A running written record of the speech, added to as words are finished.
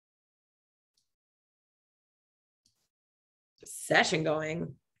session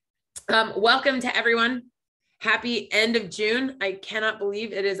going. Welcome to everyone. Happy end of June. I cannot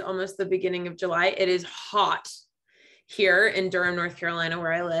believe it is almost the beginning of July. It is hot here in Durham, North Carolina,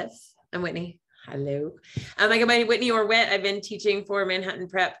 where I live. I'm Whitney. Hello. I go by Whitney or Whit. I've been teaching for Manhattan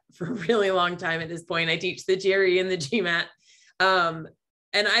Prep for a really long time at this point. I teach the GRE and the GMAT.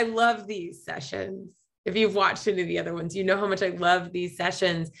 And I love these sessions. If you've watched any of the other ones, you know how much I love these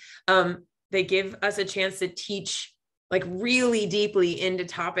sessions. They give us a chance to teach like really deeply into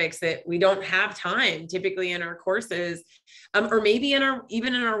topics that we don't have time typically in our courses, or maybe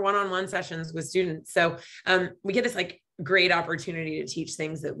even in our one-on-one sessions with students. So we get this like great opportunity to teach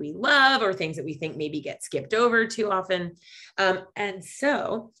things that we love or things that we think maybe get skipped over too often. And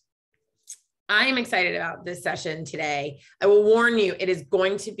so I'm excited about this session today. I will warn you, it is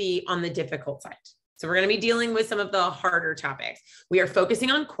going to be on the difficult side. So we're going to be dealing with some of the harder topics. We are focusing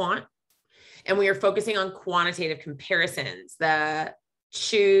on quant, and we are focusing on quantitative comparisons, the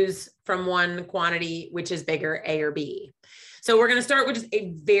choose from one quantity, which is bigger, A or B. So we're going to start with just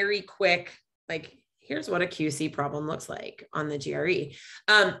a very quick, like, here's what a QC problem looks like on the GRE.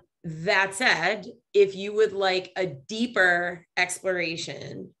 That said, if you would like a deeper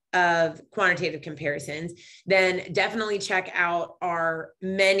exploration of quantitative comparisons, then definitely check out our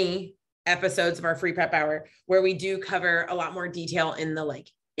many episodes of our free prep hour, where we do cover a lot more detail in the like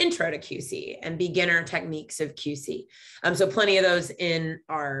intro to QC and beginner techniques of QC. So plenty of those in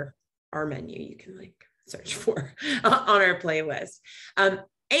our menu you can like search for on our playlist.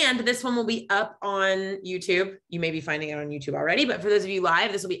 And this one will be up on YouTube. You may be finding it on YouTube already, but for those of you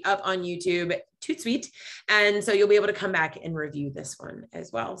live, this will be up on YouTube, toot sweet. And so you'll be able to come back and review this one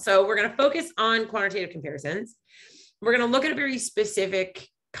as well. So we're going to focus on quantitative comparisons. We're going to look at a very specific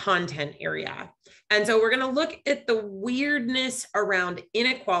content area. And so we're going to look at the weirdness around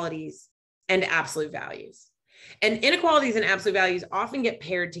inequalities and absolute values. And inequalities and absolute values often get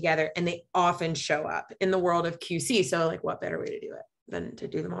paired together, and they often show up in the world of QC. So like, what better way to do it than to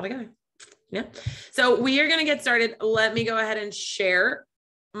do them all together? Yeah. So we are going to get started. Let me go ahead and share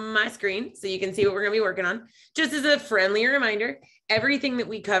my screen so you can see what we're going to be working on. Just as a friendly reminder, everything that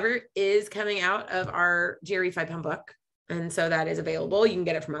we cover is coming out of our GRE 5-pound book. And so that is available. You can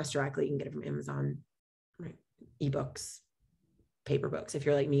get it from us directly. You can get it from Amazon, right? Ebooks, paper books, if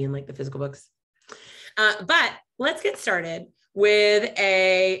you're like me and like the physical books. But let's get started with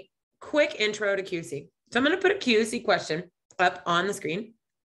a quick intro to QC. So I'm going to put a QC question up on the screen.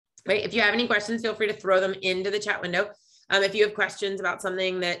 Right? If you have any questions, feel free to throw them into the chat window. If you have questions about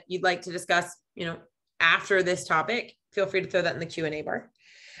something that you'd like to discuss, after this topic, feel free to throw that in the Q&A bar.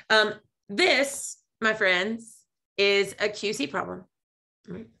 This, my friends, is a QC problem.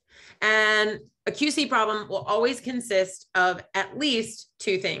 Right? And a QC problem will always consist of at least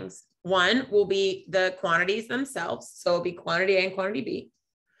two things. One will be the quantities themselves. So it'll be quantity A and quantity B.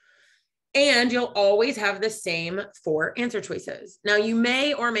 And you'll always have the same 4 answer choices. Now, you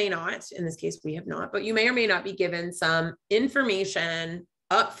may or may not, in this case, we have not, but you may or may not be given some information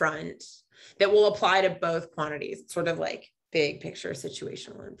upfront that will apply to both quantities. It's sort of like big picture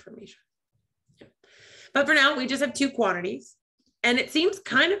situational information. Yeah. But for now, we just have 2 quantities. And it seems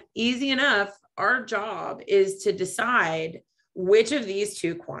kind of easy enough. Our job is to decide which of these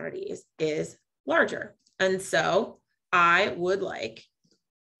 2 quantities is larger. And so I would like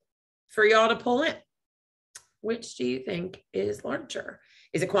for y'all to pull in. Which do you think is larger?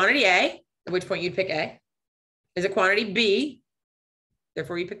 Is it quantity A, at which point you'd pick A? Is it quantity B?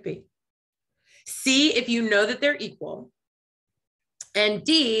 Therefore you pick B. C, if you know that they're equal. And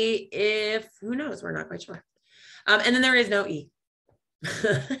D, if, who knows, we're not quite sure. And then there is no E.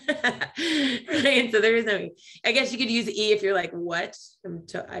 Right? So there is no E. I guess you could use E if you're like, what?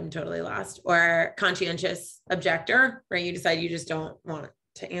 I'm totally lost. Or conscientious objector, right? You decide you just don't want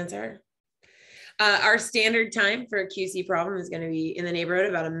to answer. Our standard time for a QC problem is going to be in the neighborhood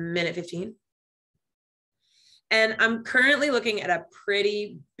of about 1:15. And I'm currently looking at a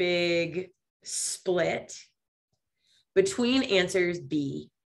pretty big split between answers B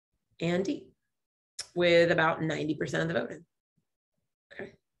and D, with about 90% of the vote in.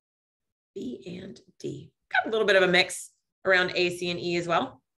 Okay. B and D. Got a little bit of a mix around A, C, and E as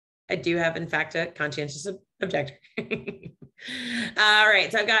well. I do have, in fact, a conscientious objector. All right,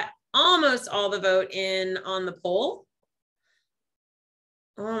 so I've got almost all the vote in on the poll.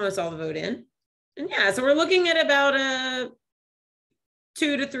 Almost all the vote in. And yeah, so we're looking at about a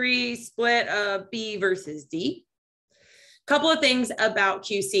 2-to-3 split of B versus D. Couple of things about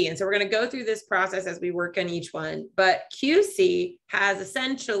QC. And so we're going to go through this process as we work on each one. But QC has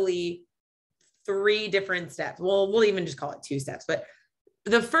essentially 3 different steps. Well, we'll even just call it 2 steps. But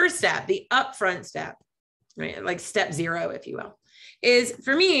the first step, the upfront step, right? Like step 0, if you will, is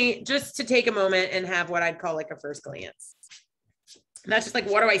for me just to take a moment and have what I'd call like a first glance. That's just like,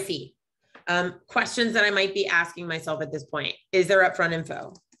 what do I see? Questions that I might be asking myself at this point. Is there upfront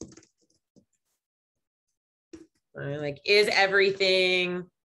info? Like, is everything,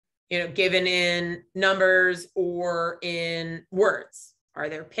 given in numbers or in words? Are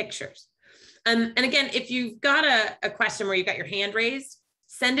there pictures? And again, if you've got a question where you've got your hand raised,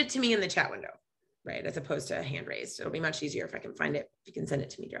 send it to me in the chat window, right? As opposed to hand raised. It'll be much easier if I can find it. If you can send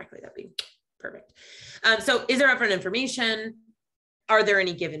it to me directly, that'd be perfect. So is there upfront information? Are there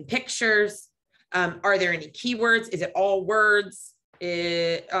any given pictures? Are there any keywords? Is it all words?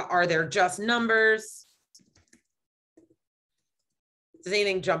 Are there just numbers? Does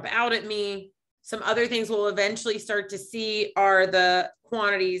anything jump out at me? Some other things we'll eventually start to see, are the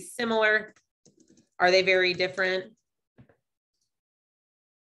quantities similar? Are they very different?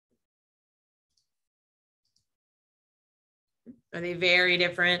 Are they very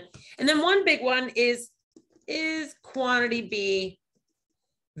different? And then one big one is quantity B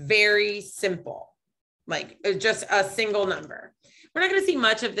very simple, like just a single number? We're not going to see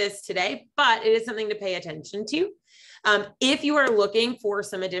much of this today, but it is something to pay attention to. If you are looking for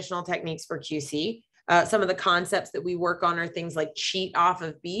some additional techniques for QC, some of the concepts that we work on are things like cheat off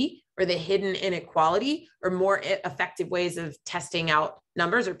of B or the hidden inequality, or more effective ways of testing out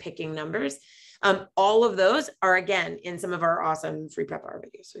numbers or picking numbers. All of those are, again, in some of our awesome free prep hour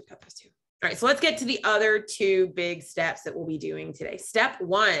videos. So we've got those too. All right, so let's get to the other 2 big steps that we'll be doing today. Step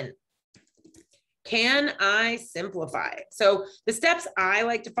 1, can I simplify? So the steps I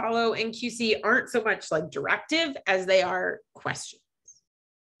like to follow in QC aren't so much like directive as they are questions.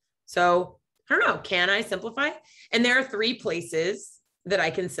 So I don't know, can I simplify? And there are 3 places that I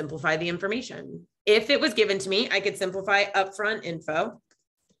can simplify the information. If it was given to me, I could simplify upfront info.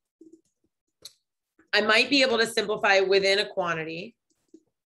 I might be able to simplify within a quantity.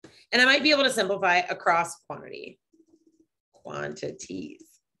 And I might be able to simplify across quantities,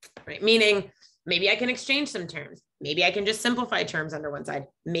 right? Meaning maybe I can exchange some terms. Maybe I can just simplify terms under one side.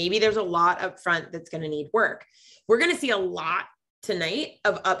 Maybe there's a lot up front that's going to need work. We're going to see a lot tonight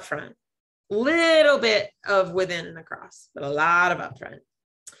of upfront, little bit of within and across, but a lot of upfront.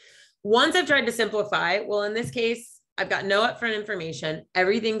 Once I've tried to simplify, well, in this case, I've got no upfront information.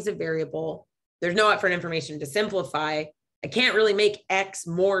 Everything's a variable. There's no upfront information to simplify. I can't really make X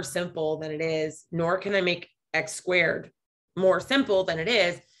more simple than it is, nor can I make X squared more simple than it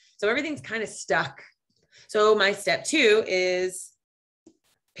is. So everything's kind of stuck. So my step 2 is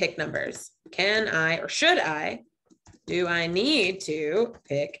pick numbers. Can I, or should I, do I need to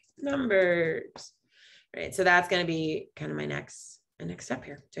pick numbers? Right. So that's going to be kind of my next step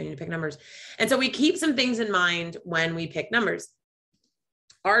here. So I need to pick numbers. And so we keep some things in mind when we pick numbers.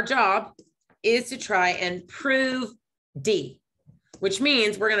 Our job is to try and prove D, which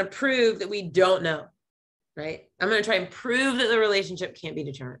means we're going to prove that we don't know, right? I'm going to try and prove that the relationship can't be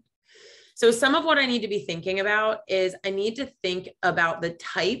determined. So some of what I need to be thinking about is I need to think about the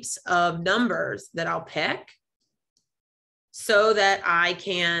types of numbers that I'll pick so that I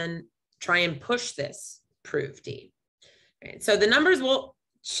can try and push this prove D. Right? So the numbers we'll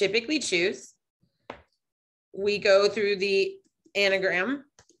typically choose. We go through the anagram,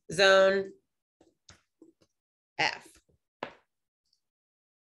 zone F.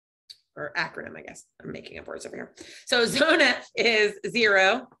 Or acronym, I guess. I'm making up words over here. So zone F is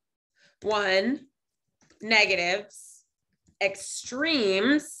 0, 1, negatives,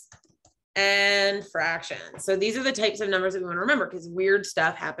 extremes, and fractions. So these are the types of numbers that we want to remember, because weird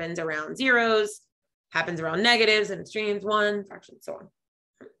stuff happens around zeros, happens around negatives and extremes, 1, fractions, so on.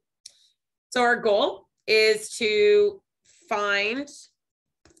 So our goal is to find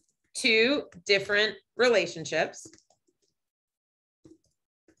 2 different relationships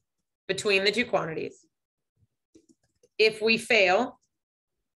between the 2 quantities. If we fail,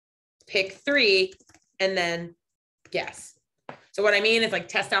 pick 3 and then guess. So what I mean is like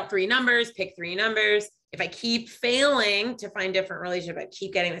test out 3 numbers, pick 3 numbers. If I keep failing to find different relationships, I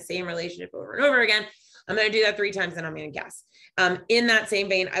keep getting the same relationship over and over again, I'm going to do that 3 times and I'm going to guess. In that same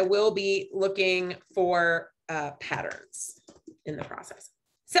vein, I will be looking for patterns in the process.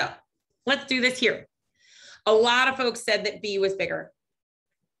 So let's do this here. A lot of folks said that B was bigger.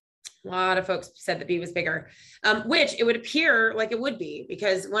 A lot of folks said that B was bigger, which it would appear like it would be,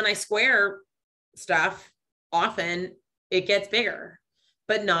 because when I square stuff, often it gets bigger,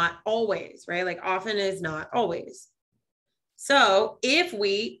 but not always, right? Like often is not always. So if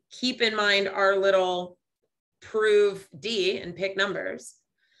we keep in mind our little prove D and pick numbers,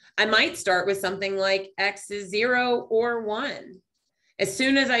 I might start with something like X is 0 or 1. As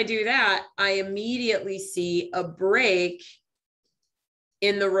soon as I do that, I immediately see a break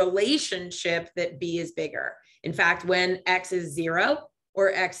in the relationship that B is bigger. In fact, when X is 0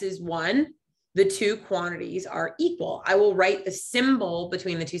 or X is 1, the two quantities are equal. I will write the symbol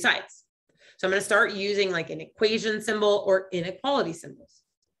between the two sides. So I'm going to start using like an equation symbol or inequality symbols.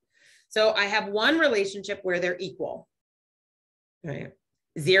 So I have one relationship where they're equal. Right?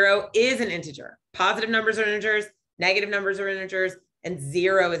 0 is an integer. Positive numbers are integers, negative numbers are integers, and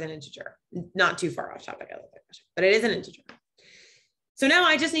 0 is an integer. Not too far off topic, I love that question, but it is an integer. So now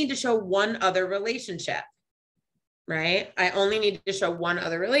I just need to show one other relationship, right? I only need to show one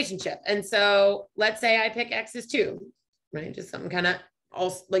other relationship. And so let's say I pick X is 2, right? Just something kind of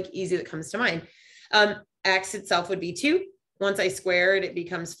all like easy that comes to mind. X itself would be 2. Once I square it, it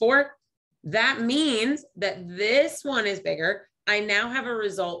becomes 4. That means that this one is bigger. I now have a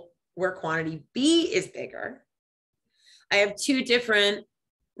result where quantity B is bigger. I have two different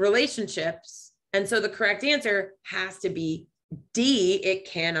relationships. And so the correct answer has to be D. It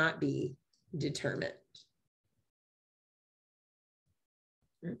cannot be determined.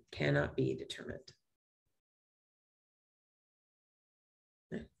 It cannot be determined.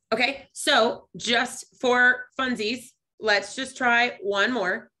 Okay, so just for funsies, let's just try one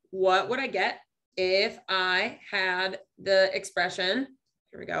more. What would I get if I had the expression?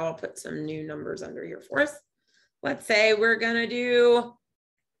 Here we go. I'll put some new numbers under here for us. Let's say we're going to do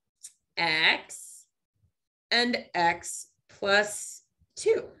X and X plus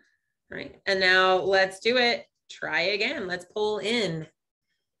 2, right? And now let's do it. Try again. Let's pull in.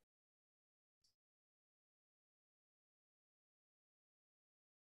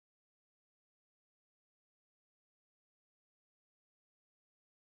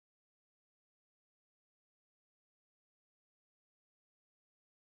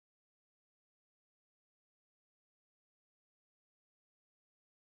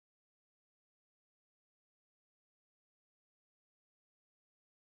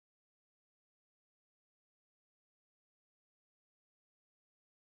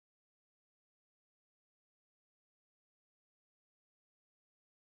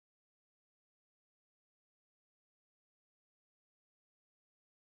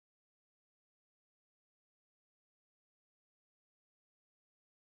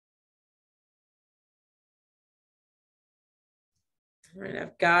 All right,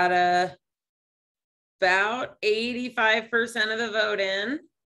 I've got about 85% of the vote in,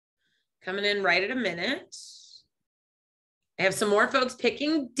 coming in right at a minute. I have some more folks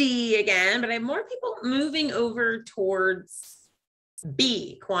picking D again, but I have more people moving over towards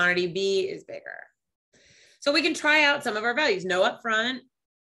B. Quantity B is bigger. So we can try out some of our values. No upfront,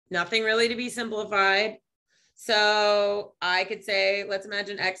 nothing really to be simplified. So I could say, let's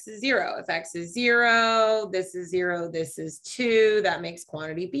imagine X is 0. If X is 0, this is 0, this is 2, that makes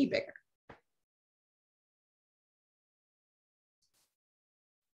quantity B bigger.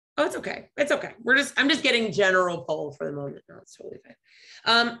 Oh, it's okay. It's okay. I'm just getting general poll for the moment. No, it's totally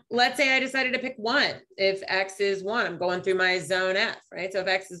fine. Let's say I decided to pick 1. If X is 1, I'm going through my zone F, right? So if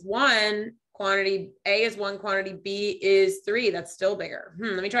X is 1, quantity A is 1, quantity B is 3. That's still bigger.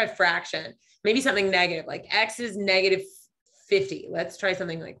 Let me try fraction. Maybe something negative, like X is negative 50. Let's try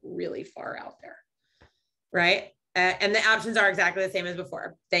something like really far out there, right? And the options are exactly the same as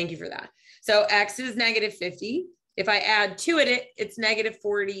before. Thank you for that. So X is negative 50. If I add to it, it's negative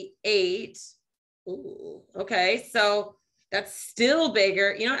 48. Ooh, okay, so that's still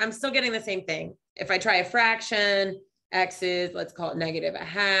bigger. You know what? I'm still getting the same thing. If I try a fraction, X is, let's call it negative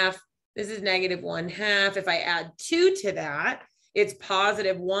 1/2. This is negative 1/2. If I add 2 to that, it's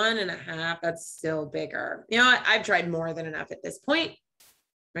positive 1.5. That's still bigger. You know what? I've tried more than enough at this point,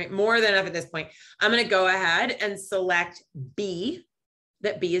 right? More than enough at this point. I'm going to go ahead and select B,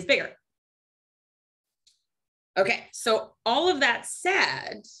 that B is bigger. Okay, so all of that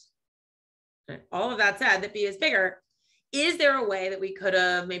said, that B is bigger, is there a way that we could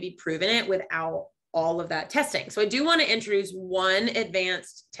have maybe proven it without all of that testing? So I do want to introduce one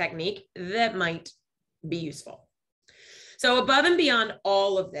advanced technique that might be useful. So above and beyond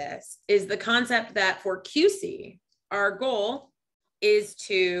all of this is the concept that for QC, our goal is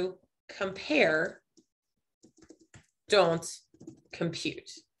to compare, don't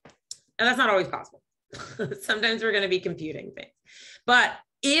compute. And that's not always possible. Sometimes we're going to be computing things. But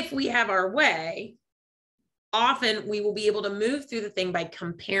if we have our way, often we will be able to move through the thing by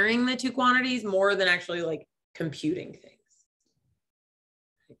comparing the two quantities more than actually like computing things.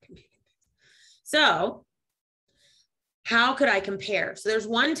 So how could I compare? So there's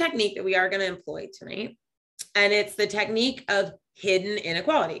one technique that we are going to employ tonight, and it's the technique of hidden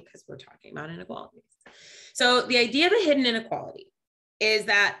inequality, because we're talking about inequalities. So the idea of a hidden inequality is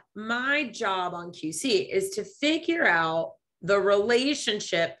that my job on QC is to figure out the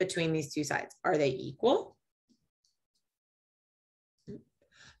relationship between these two sides. Are they equal?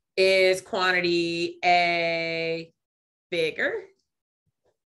 Is quantity A bigger?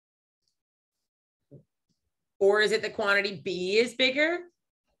 Or is it that quantity B is bigger?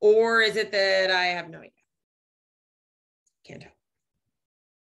 Or is it that I have no idea? Can't tell.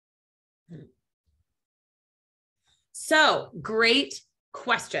 So, great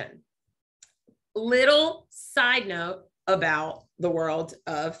question. Little side note about the world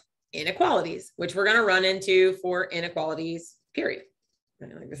of inequalities, which we're going to run into for inequalities, period.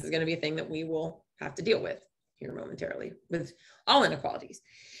 This is going to be a thing that we will have to deal with here momentarily with all inequalities,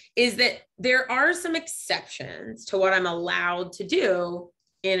 is that there are some exceptions to what I'm allowed to do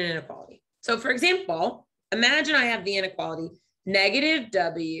in an inequality. So for example, imagine I have the inequality negative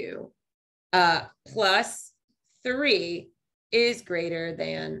W plus 3 is greater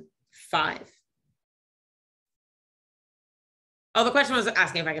than 5. Oh, the question was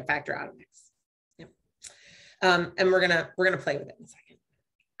asking if I could factor out of X. Yeah. And we're gonna play with it in a second.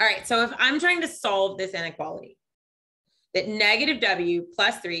 All right, so if I'm trying to solve this inequality, that negative W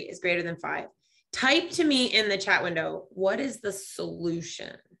plus 3 is greater than 5, type to me in the chat window, what is the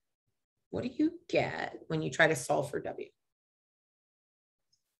solution? What do you get when you try to solve for W?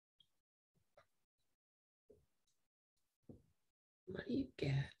 What do you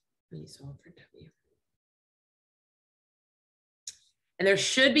get when you solve for W? And there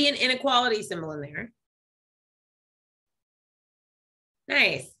should be an inequality symbol in there.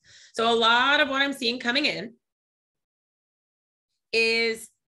 Nice. So a lot of what I'm seeing coming in is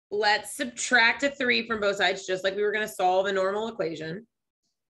let's subtract a 3 from both sides, just like we were going to solve a normal equation.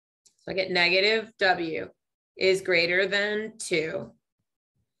 So I get negative W is greater than 2.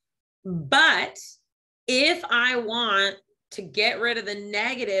 But if I want to get rid of the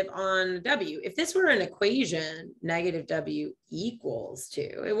negative on W, if this were an equation, negative W equals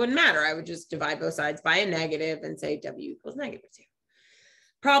 2, it wouldn't matter. I would just divide both sides by a negative and say W equals negative 2.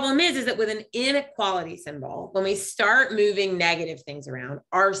 Problem is that with an inequality symbol, when we start moving negative things around,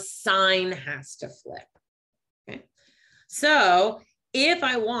 our sign has to flip. Okay. So if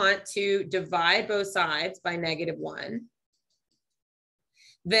I want to divide both sides by negative 1,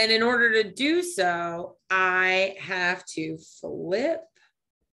 then in order to do so, I have to flip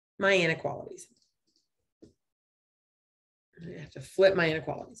my inequalities. I have to flip my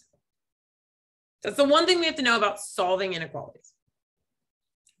inequalities. That's the one thing we have to know about solving inequalities.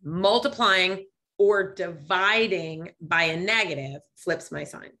 Multiplying or dividing by a negative flips my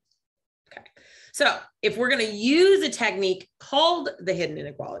sign. Okay. So if we're going to use a technique called the hidden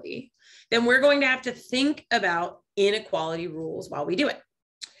inequality, then we're going to have to think about inequality rules while we do it.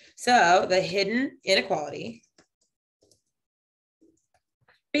 So the hidden inequality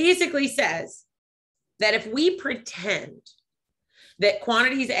basically says that if we pretend that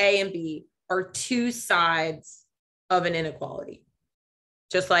quantities A and B are two sides of an inequality,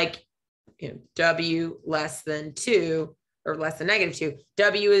 just like W less than 2 or less than negative 2,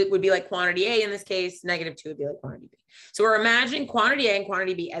 W would be like quantity A in this case, negative 2 would be like quantity B. So we're imagining quantity A and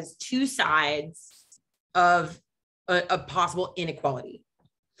quantity B as two sides of a possible inequality.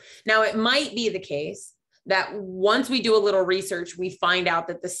 Now, it might be the case that once we do a little research, we find out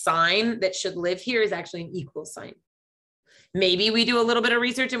that the sign that should live here is actually an equal sign. Maybe we do a little bit of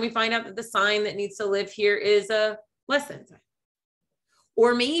research and we find out that the sign that needs to live here is a less than sign.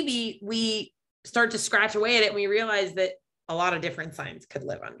 Or maybe we start to scratch away at it and we realize that a lot of different signs could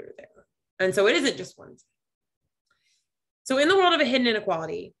live under there. And so it isn't just one sign. So in the world of a hidden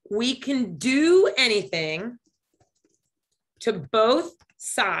inequality, we can do anything to both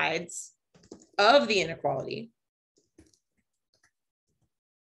sides of the inequality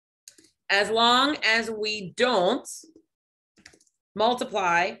as long as we don't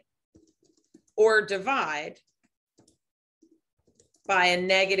multiply or divide by a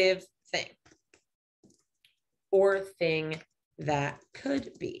negative thing or thing that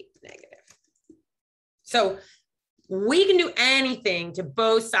could be negative. So we can do anything to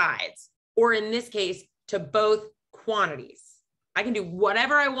both sides, or in this case, to both quantities. I can do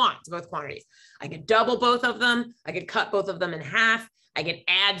whatever I want to both quantities. I could double both of them. I could cut both of them in half. I could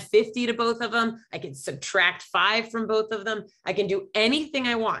add 50 to both of them. I could subtract 5 from both of them. I can do anything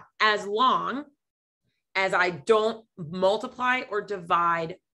I want as long as I don't multiply or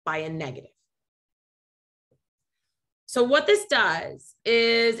divide by a negative. So what this does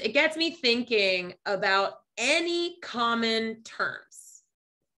is it gets me thinking about any common terms.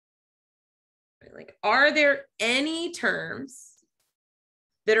 Like, are there any terms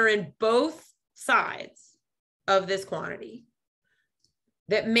that are in both sides of this quantity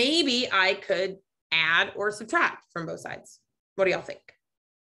that maybe I could add or subtract from both sides? What do y'all think?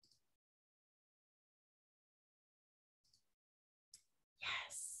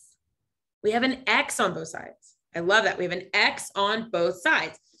 Yes. We have an X on both sides. I love that. We have an X on both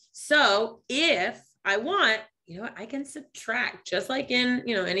sides. So if I want, you know what, I can subtract, just like in,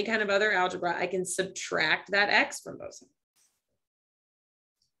 you know, any kind of other algebra, I can subtract that X from both sides.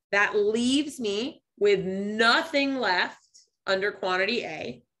 That leaves me with nothing left under quantity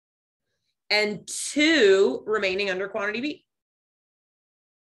A and 2 remaining under quantity B.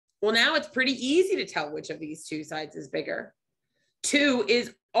 Well, now it's pretty easy to tell which of these two sides is bigger. 2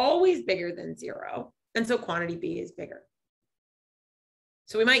 is always bigger than 0. And so quantity B is bigger.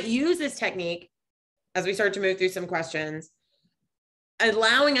 So we might use this technique as we start to move through some questions,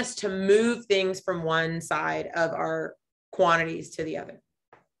 allowing us to move things from one side of our quantities to the other.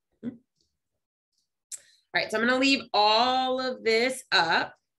 All right, so I'm going to leave all of this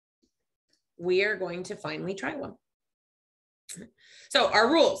up. We are going to finally try one. So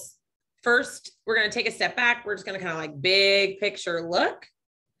our rules. First, we're going to take a step back. We're just going to kind of like big picture look.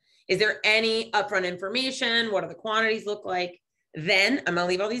 Is there any upfront information? What do the quantities look like? Then I'm going to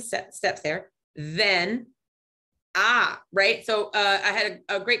leave all these steps there. Then, right. So I had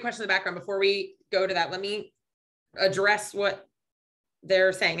a great question in the background. Before we go to that, let me address what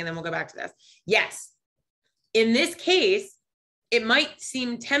they're saying, and then we'll go back to this. Yes. In this case, it might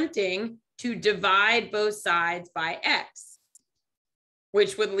seem tempting to divide both sides by X,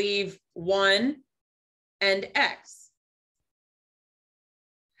 which would leave 1 and X.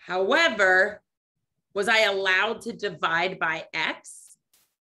 However, was I allowed to divide by X?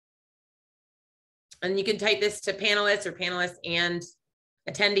 And you can type this to panelists or panelists and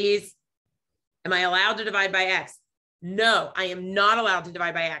attendees. Am I allowed to divide by X? No, I am not allowed to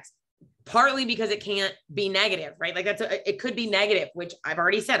divide by X. Partly because it can't be negative, right? Like it could be negative, which I've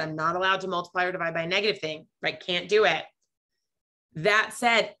already said, I'm not allowed to multiply or divide by a negative thing, right? Can't do it. That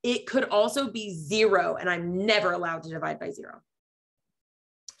said, it could also be 0, and I'm never allowed to divide by 0.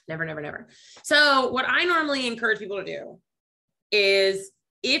 Never, never, never. So what I normally encourage people to do is,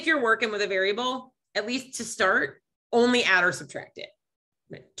 if you're working with a variable, at least to start, only add or subtract it.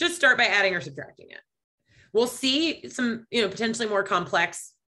 Right? Just start by adding or subtracting it. We'll see some, potentially more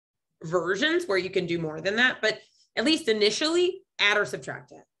complex versions where you can do more than that, but at least initially, add or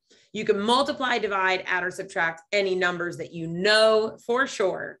subtract it. You can multiply, divide, add or subtract any numbers that you know for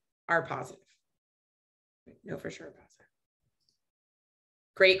sure are positive. Know for sure are positive.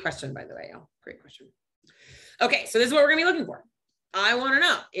 Great question, by the way, y'all. Great question. Okay, so this is what we're gonna be looking for. I wanna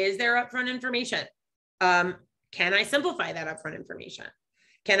know, is there upfront information? Can I simplify that upfront information?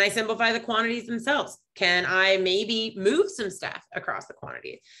 Can I simplify the quantities themselves? Can I maybe move some stuff across the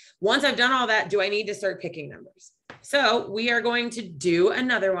quantities? Once I've done all that, do I need to start picking numbers? So we are going to do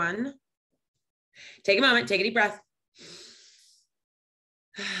another one. Take a moment, take a deep breath.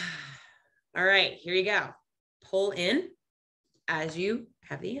 All right, here you go. Pull in as you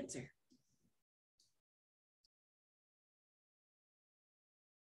have the answer.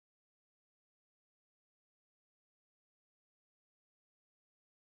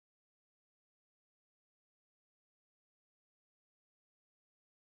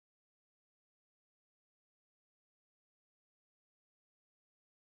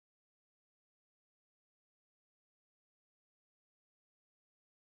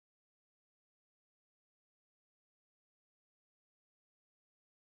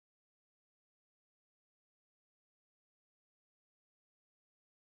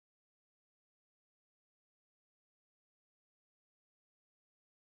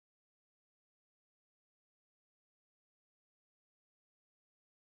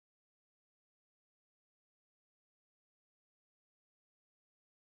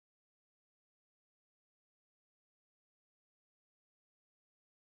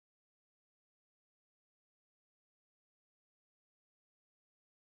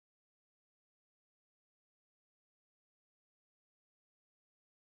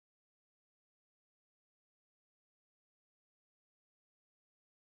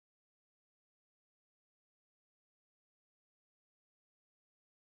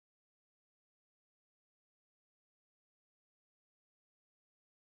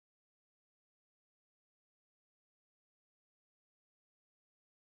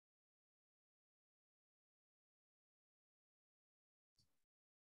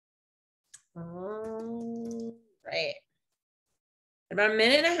 All right. About a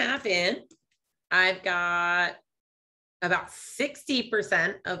minute and a half in, I've got about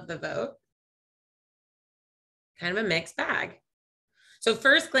 60% of the vote. Kind of a mixed bag. So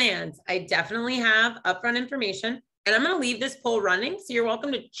first glance, I definitely have upfront information. And I'm going to leave this poll running, so you're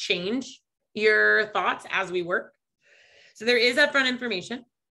welcome to change your thoughts as we work. So there is upfront information.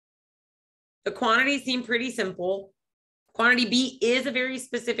 The quantities seem pretty simple. Quantity B is a very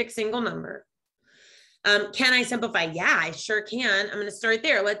specific single number. Can I simplify? Yeah, I sure can. I'm going to start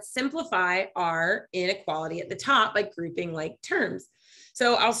there. Let's simplify our inequality at the top by grouping like terms.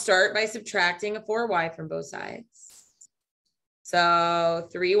 So I'll start by subtracting a 4y from both sides. So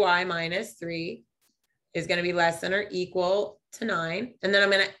 3y minus 3 is going to be less than or equal to 9. And then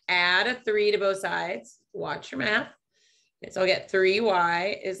I'm going to add a 3 to both sides. Watch your math. So I'll get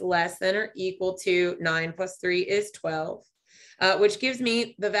 3y is less than or equal to 9 plus 3 is 12, which gives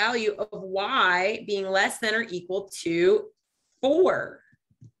me the value of y being less than or equal to 4.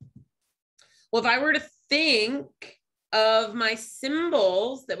 Well, if I were to think of my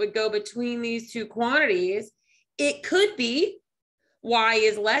symbols that would go between these two quantities, it could be y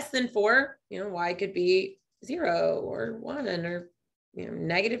is less than 4. Y could be 0 or 1 or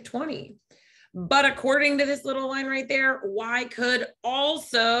negative 20. But according to this little line right there, y could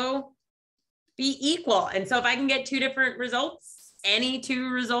also be equal. And so if I can get two different results, any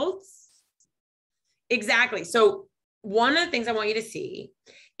two results, exactly. So one of the things I want you to see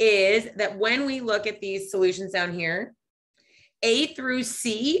is that when we look at these solutions down here, A through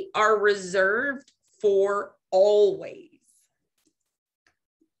C are reserved for always.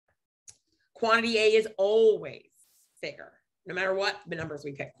 Quantity A is always bigger. No matter what the numbers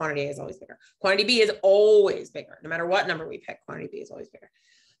we pick, quantity A is always bigger. Quantity B is always bigger. No matter what number we pick, quantity B is always bigger.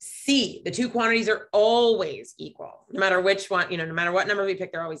 C, the two quantities are always equal. No matter which one, no matter what number we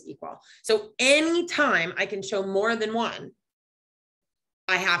pick, they're always equal. So anytime I can show more than one,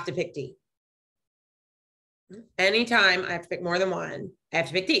 I have to pick D. Anytime I have to pick more than one, I have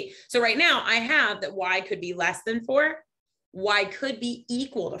to pick D. So right now I have that y could be less than 4. Y could be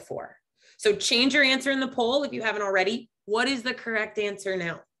equal to 4. So change your answer in the poll if you haven't already. What is the correct answer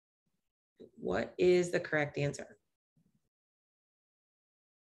now? What is the correct answer?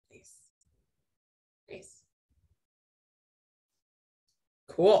 Nice. Nice.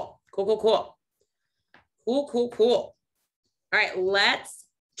 Cool. Cool, cool, cool. Cool, cool, cool. All right, let's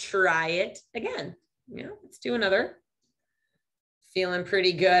try it again. Let's do another. Feeling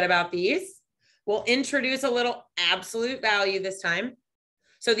pretty good about these. We'll introduce a little absolute value this time.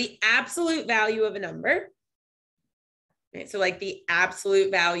 So the absolute value of a number, right? So like the absolute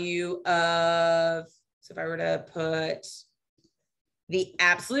value of, so if I were to put the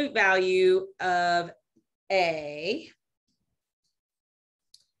absolute value of A,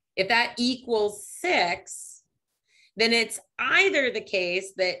 if that equals 6, then it's either the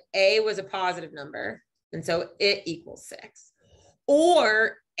case that A was a positive number, and so it equals 6,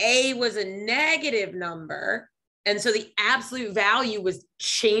 or A was a negative number, and so the absolute value was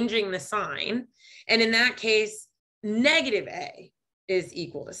changing the sign. And in that case, negative A is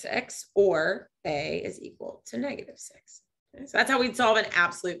equal to 6, or A is equal to negative 6. Okay, so that's how we'd solve an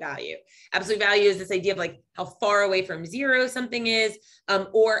absolute value. Absolute value is this idea of like how far away from 0 something is,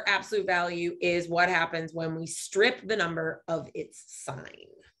 or absolute value is what happens when we strip the number of its sign.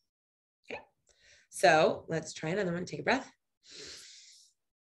 Okay, so let's try another one. Take a breath.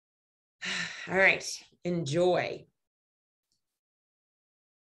 All right, enjoy.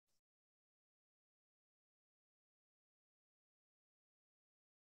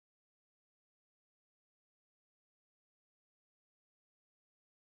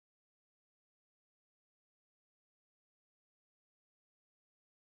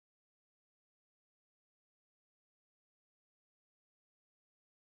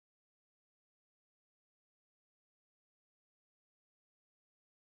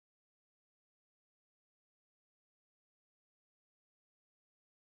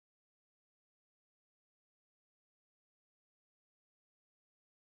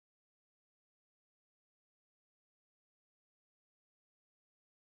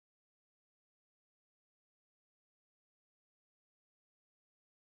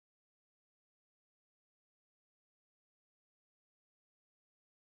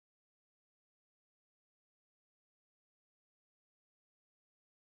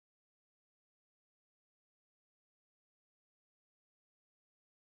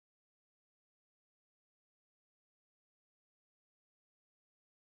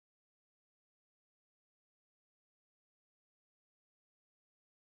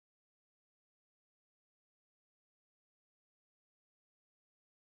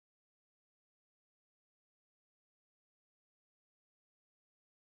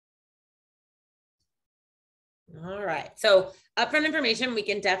 All right, so upfront information, we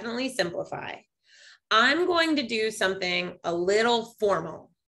can definitely simplify. I'm going to do something a little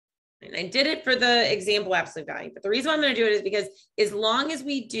formal. And I did it for the example absolute value, but the reason why I'm going to do it is because as long as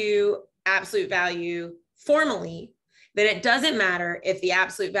we do absolute value formally, then it doesn't matter if the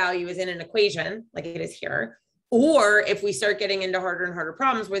absolute value is in an equation like it is here, or if we start getting into harder and harder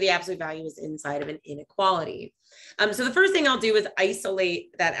problems where the absolute value is inside of an inequality. So the first thing I'll do is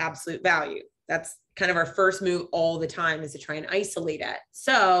isolate that absolute value. That's kind of our first move all the time, is to try and isolate it.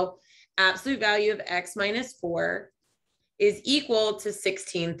 So absolute value of x minus 4 is equal to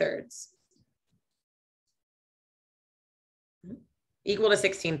 16/3. Equal to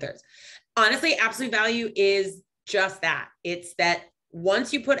 16/3. Honestly, absolute value is just that. It's that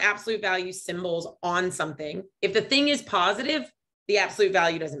once you put absolute value symbols on something, if the thing is positive, the absolute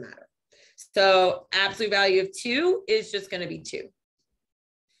value doesn't matter. So absolute value of 2 is just going to be 2.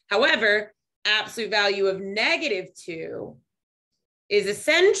 However, absolute value of -2 is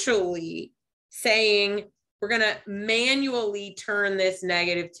essentially saying we're going to manually turn this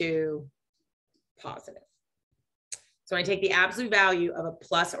 -2 positive. So when I take the absolute value of a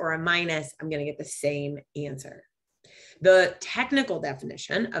plus or a minus, I'm going to get the same answer. The technical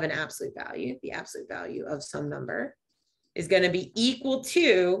definition of an absolute value, the absolute value of some number, is going to be equal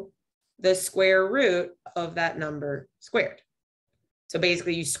to the square root of that number squared. So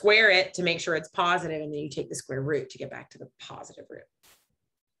basically you square it to make sure it's positive, and then you take the square root to get back to the positive root.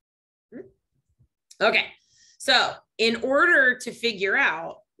 Okay, so in order to figure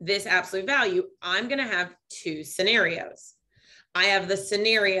out this absolute value, I'm going to have two scenarios. I have the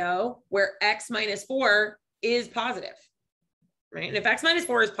scenario where x minus 4 is positive, right? And if x minus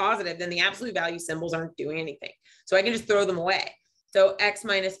 4 is positive, then the absolute value symbols aren't doing anything. So I can just throw them away. So x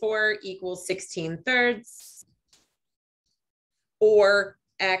minus 4 equals 16/3, or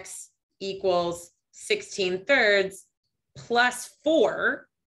x equals 16/3 plus 4,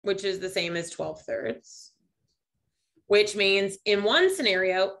 which is the same as 12/3. Which means in one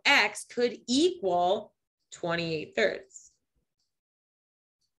scenario, x could equal 28/3.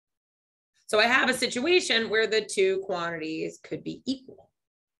 So I have a situation where the two quantities could be equal.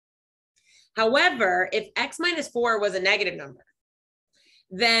 However, if x minus 4 was a negative number,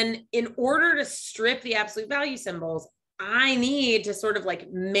 then in order to strip the absolute value symbols, I need to sort of like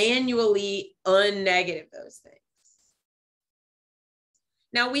manually unnegative those things.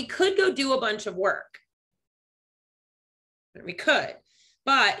 Now we could go do a bunch of work. We could,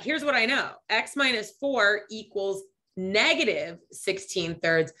 but here's what I know. X minus 4 equals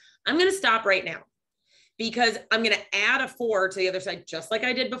 -16/3. I'm going to stop right now because I'm going to add a 4 to the other side, just like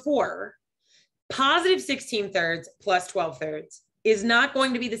I did before. Positive 16/3 plus 12/3 is not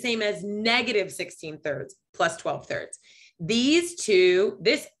going to be the same as negative 16/3 plus 12/3. These two,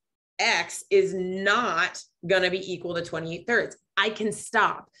 this x is not going to be equal to 28/3. I can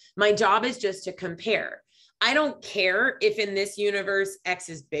stop. My job is just to compare. I don't care if in this universe x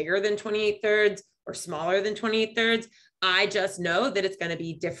is bigger than 28/3 or smaller than 28/3. I just know that it's going to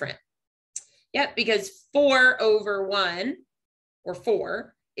be different. Yep, because 4 over 1, or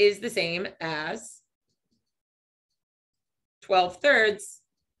 4, is the same as 12/3,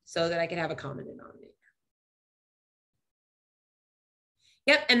 so that I can have a common denominator.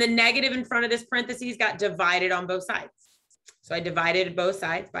 Yep, and the negative in front of this parentheses got divided on both sides. So I divided both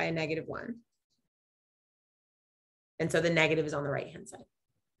sides by a -1. And so the negative is on the right-hand side.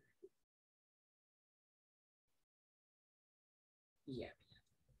 Yeah.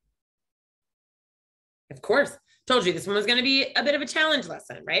 Of course. Told you this one was going to be a bit of a challenge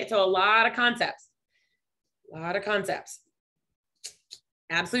lesson, right? So a lot of concepts. A lot of concepts.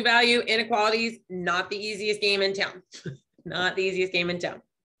 Absolute value, inequalities, not the easiest game in town. Not the easiest game in town.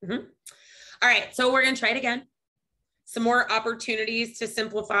 All right, so we're going to try it again. Some more opportunities to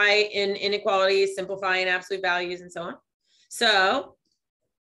simplify in inequalities, simplify in absolute values, and so on. So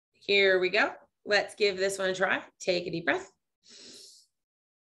here we go. Let's give this one a try. Take a deep breath.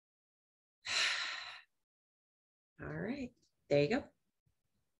 All right, there you go.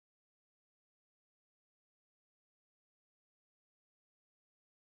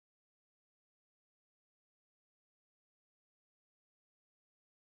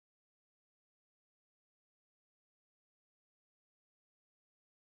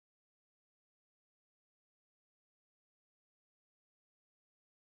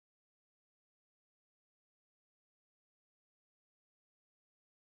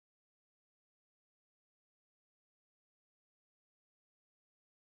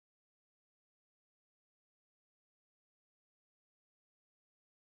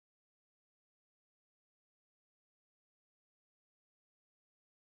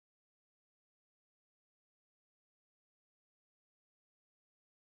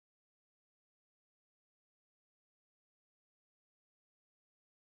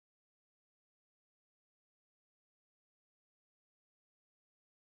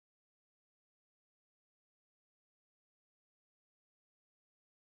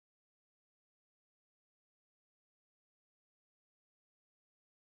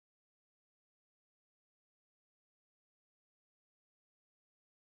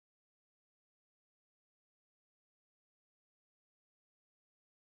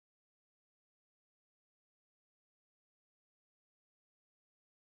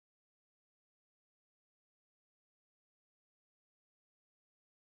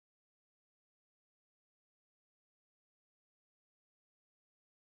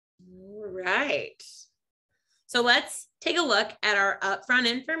 All right. So let's take a look at our upfront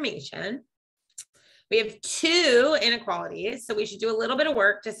information. We have two inequalities, so we should do a little bit of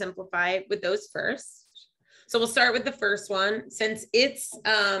work to simplify with those first. So we'll start with the first one. Since it's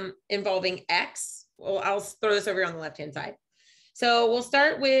involving x, well, I'll throw this over here on the left-hand side. So we'll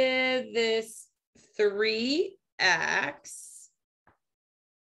start with this 3x.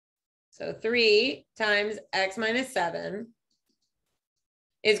 So 3 times x minus 7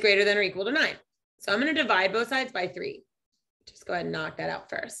 is greater than or equal to 9. So I'm going to divide both sides by 3. Just go ahead and knock that out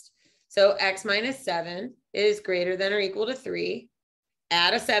first. So x minus 7 is greater than or equal to 3.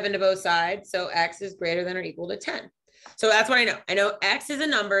 Add a 7 to both sides. So x is greater than or equal to 10. So that's what I know. I know x is a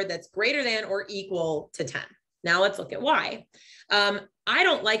number that's greater than or equal to 10. Now let's look at y. I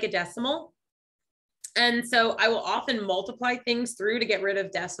don't like a decimal. And so I will often multiply things through to get rid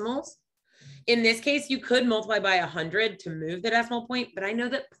of decimals. In this case, you could multiply by 100 to move the decimal point, but I know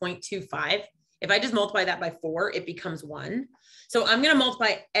that 0.25, if I just multiply that by 4, it becomes 1. So I'm going to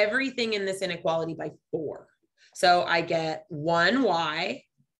multiply everything in this inequality by 4. So I get 1y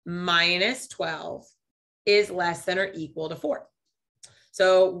minus 12 is less than or equal to 4.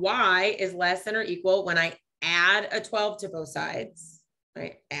 So y is less than or equal when I add a 12 to both sides,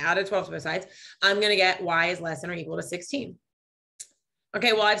 right? Add a 12 to both sides. I'm going to get y is less than or equal to 16.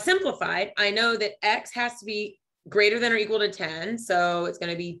 Okay, well, I've simplified. I know that x has to be greater than or equal to 10. So it's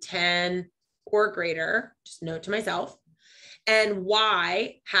going to be 10 or greater. Just note to myself. And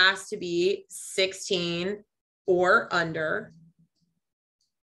y has to be 16 or under.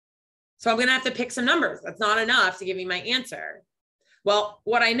 So I'm going to have to pick some numbers. That's not enough to give me my answer. Well,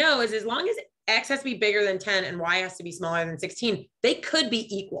 what I know is as long as x has to be bigger than 10 and y has to be smaller than 16, they could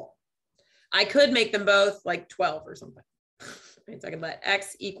be equal. I could make them both like 12 or something. Right, so I could let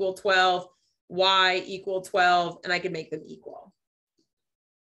x equal 12, y equal 12, and I could make them equal.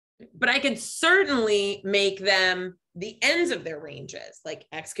 But I could certainly make them the ends of their ranges. Like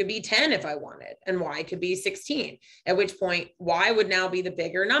x could be 10 if I wanted, and y could be 16, at which point y would now be the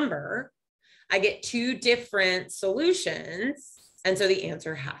bigger number. I get two different solutions, and so the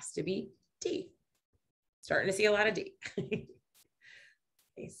answer has to be D. Starting to see a lot of D.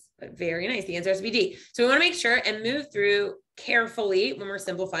 Nice, but very nice. The answer has to be D. So we want to make sure and move through carefully when we're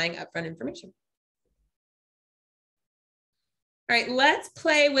simplifying upfront information. All right, let's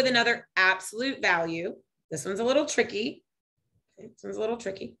play with another absolute value. This one's a little tricky. Okay, this one's a little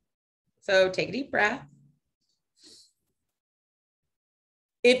tricky. So take a deep breath.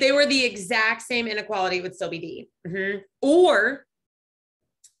 If they were the exact same inequality, it would still be D. Or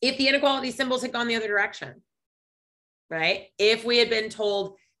if the inequality symbols had gone the other direction, right? If we had been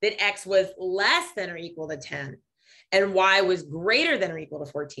told that x was less than or equal to 10 and y was greater than or equal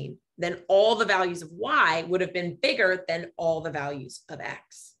to 14, then all the values of y would have been bigger than all the values of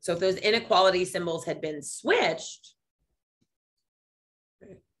x. So if those inequality symbols had been switched,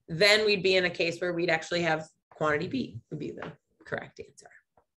 then we'd be in a case where we'd actually have quantity B would be the correct answer.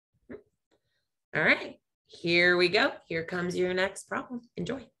 All right, here we go. Here comes your next problem.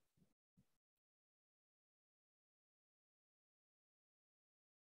 Enjoy.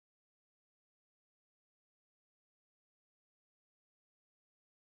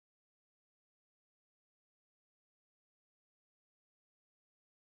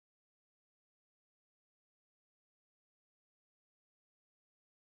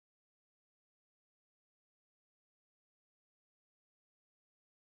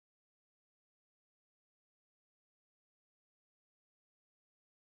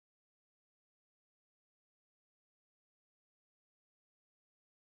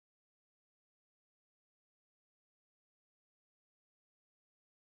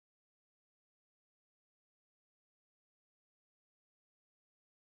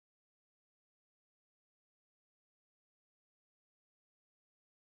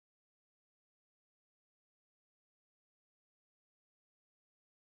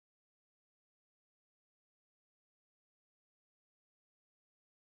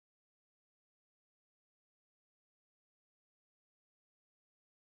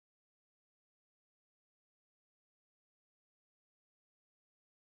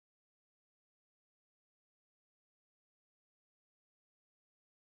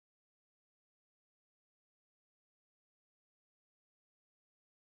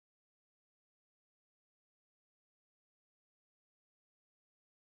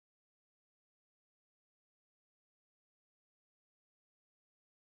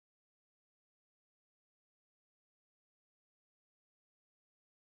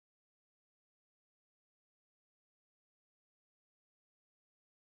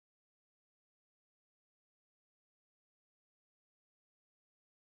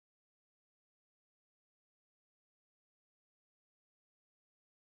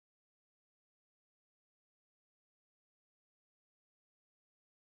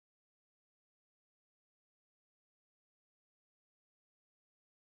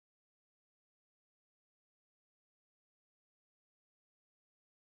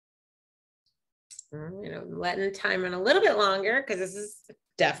 letting time run a little bit longer because this is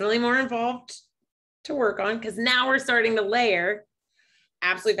definitely more involved to work on, because now we're starting to layer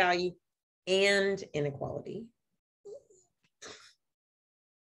absolute value and inequality.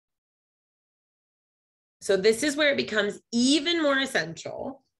 So this is where it becomes even more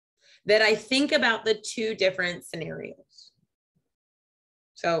essential that I think about the two different scenarios.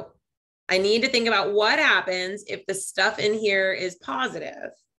 So I need to think about what happens if the stuff in here is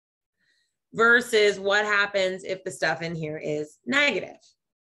positive versus what happens if the stuff in here is negative.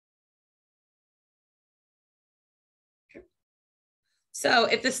 So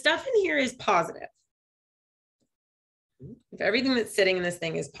if the stuff in here is positive, if everything that's sitting in this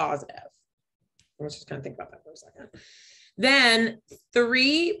thing is positive, let's just kind of think about that for a second, then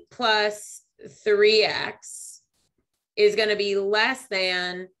 3 plus 3x is going to be less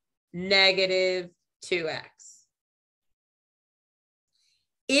than negative 2x.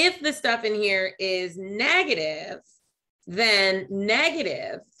 If the stuff in here is negative, then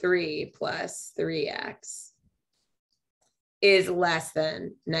negative 3 plus 3x is less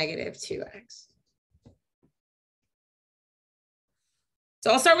than negative 2x.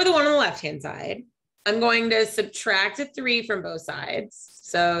 So I'll start with the one on the left-hand side. I'm going to subtract a 3 from both sides.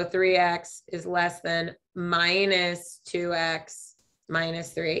 So 3x is less than minus 2x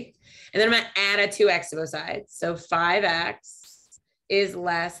minus 3. And then I'm going to add a 2x to both sides. So 5x is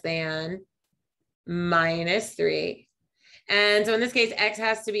less than minus 3. And so in this case, x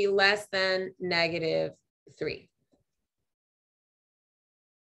has to be less than negative 3.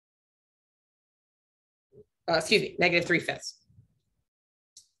 Excuse me, negative 3/5.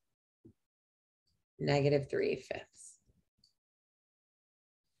 Negative 3/5.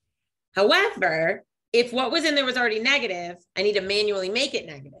 However, if what was in there was already negative, I need to manually make it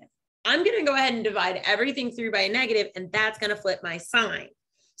negative. I'm going to go ahead and divide everything through by a negative, and that's going to flip my sign.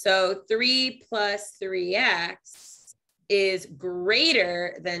 So 3 plus 3x is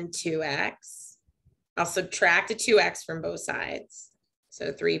greater than 2x. I'll subtract a 2x from both sides.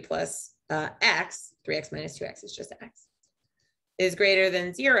 So 3 plus x, 3x minus 2x is just x, is greater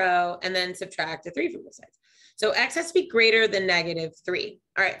than 0, and then subtract a 3 from both sides. So x has to be greater than negative 3.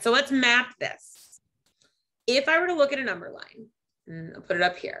 All right, so let's map this. If I were to look at a number line, and I'll put it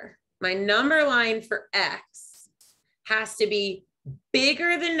up here, my number line for x has to be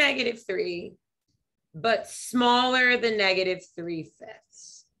bigger than negative 3, but smaller than negative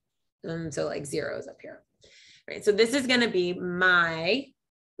 3/5. So like 0 is up here. All right, so this is going to be my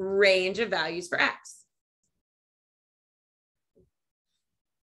range of values for x.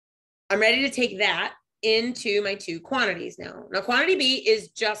 I'm ready to take that into my two quantities now. Now, quantity B is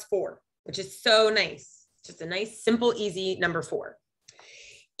just 4, which is so nice. Just a nice, simple, easy number 4.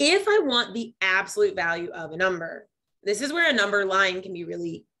 If I want the absolute value of a number, this is where a number line can be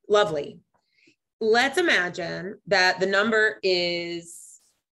really lovely. Let's imagine that the number is,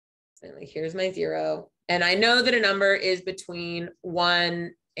 here's my 0, and I know that a number is between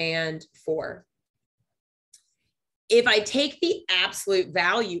 1 and 4. If I take the absolute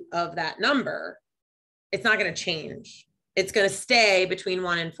value of that number, it's not going to change. It's going to stay between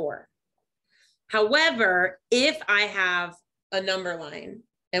 1 and 4. However, if I have a number line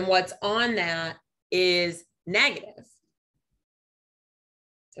and what's on that is negative.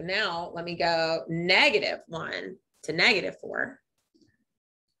 So now let me go -1 to -4.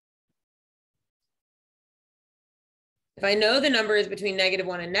 If I know the number is between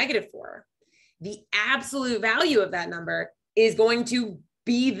 -1 and -4, the absolute value of that number is going to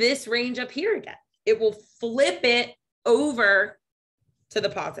be this range up here again. It will flip it over to the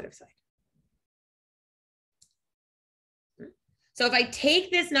positive side. So if I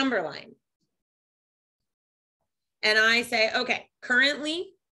take this number line and I say, okay,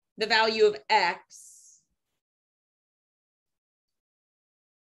 currently the value of x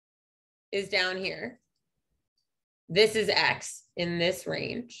is down here. This is x in this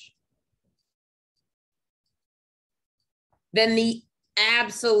range. Then the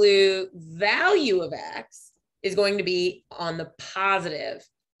absolute value of x is going to be on the positive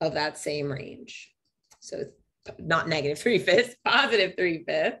of that same range. So not -3/5,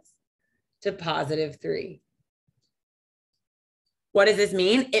 +3/5 to +3. What does this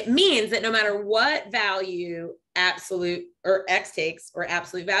mean? It means that no matter what value absolute or x takes or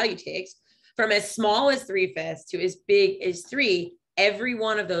absolute value takes, from as small as 3/5 to as big as 3, every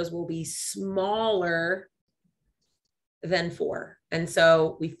one of those will be smaller than 4. And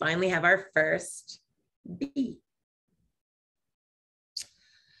so we finally have our first B.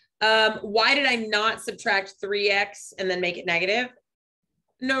 Why did I not subtract 3x and then make it negative?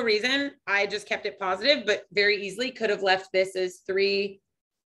 No reason. I just kept it positive, but very easily could have left this as 3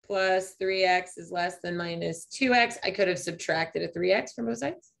 plus 3x is less than minus 2x. I could have subtracted a 3x from both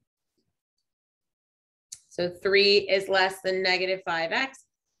sides. So 3 is less than negative 5x.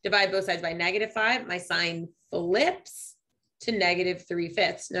 Divide both sides by negative 5. My sign flips to negative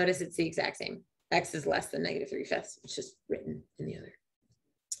 3/5. Notice it's the exact same. X is less than negative 3/5. It's just written in the other.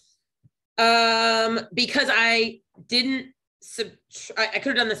 Because I didn't I could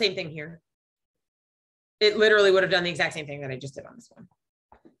have done the same thing here. It literally would have done the exact same thing that I just did on this one.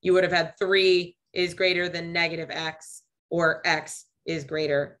 You would have had 3 is greater than negative x, or x is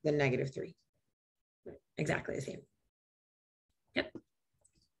greater than negative 3. Exactly the same. Yep.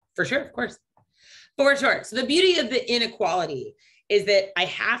 For sure, of course. For sure. So the beauty of the inequality is that I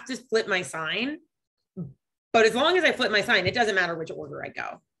have to flip my sign, but as long as I flip my sign, it doesn't matter which order I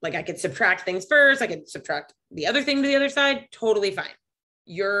go. Like I could subtract things first, I could subtract the other thing to the other side, totally fine.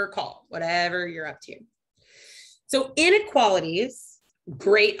 Your call, whatever you're up to. So inequalities,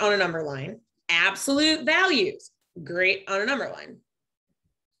 great on a number line. Absolute values, great on a number line.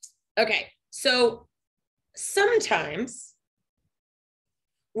 Okay, so sometimes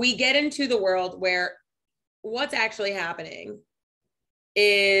we get into the world where what's actually happening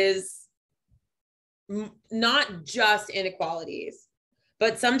is not just inequalities,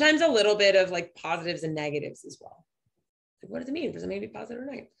 but sometimes a little bit of like positives and negatives as well. Like, what does it mean? Does it mean to be positive or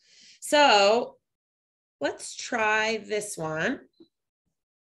negative? So let's try this one.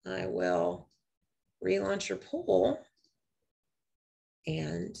 I will relaunch your poll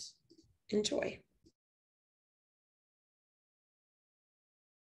and enjoy.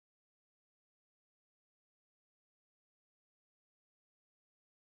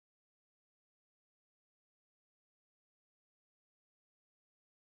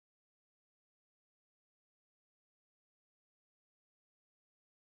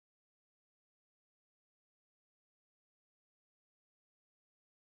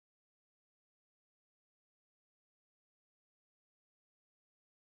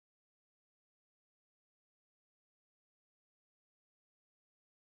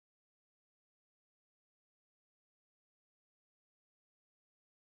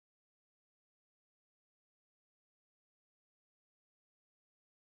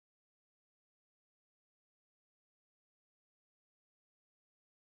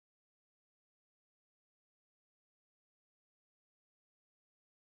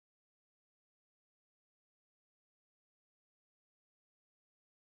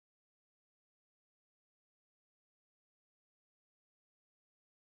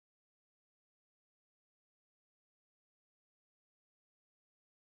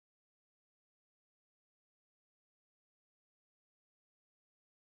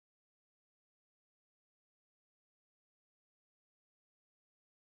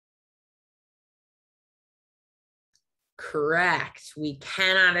 Correct. We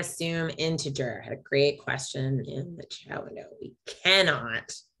cannot assume integer. I had a great question in the chat window. We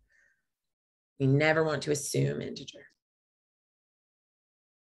cannot. We never want to assume integer.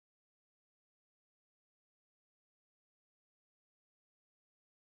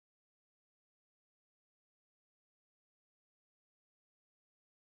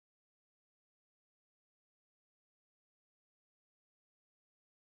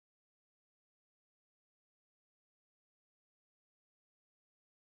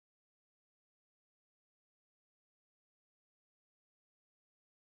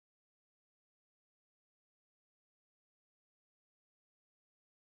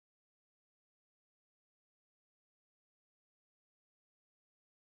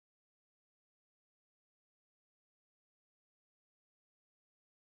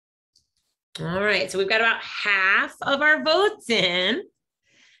 All right, so we've got about half of our votes in.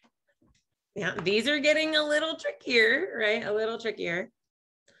 Yeah, these are getting a little trickier, right? A little trickier.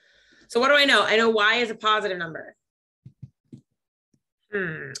 So what do I know? I know y is a positive number.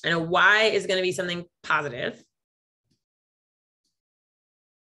 I know y is going to be something positive.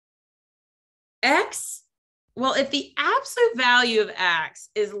 X, well, if the absolute value of x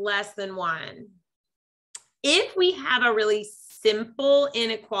is less than 1, if we have a really simple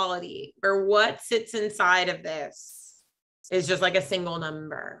inequality where what sits inside of this is just like a single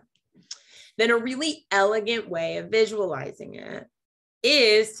number, then a really elegant way of visualizing it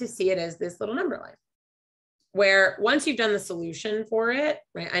is to see it as this little number line, where once you've done the solution for it,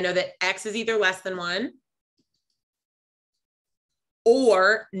 right, I know that x is either less than 1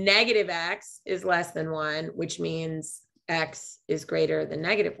 or negative x is less than 1, which means x is greater than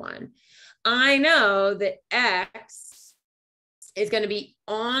negative 1. I know that x is going to be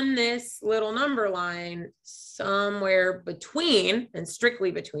on this little number line somewhere between, and strictly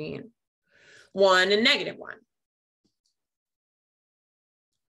between, 1 and negative 1.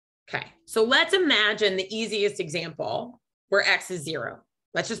 Okay, so let's imagine the easiest example where X is 0.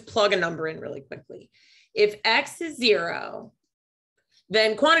 Let's just plug a number in really quickly. If X is 0,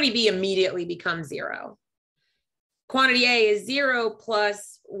 then quantity B immediately becomes 0. Quantity A is 0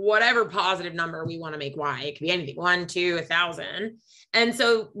 plus whatever positive number we want to make Y. It could be anything, 1, 2, 1,000. And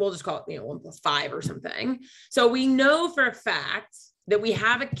so we'll just call it, 1 plus 5 or something. So we know for a fact that we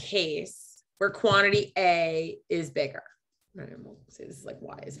have a case where quantity A is bigger. Right? We'll say this is like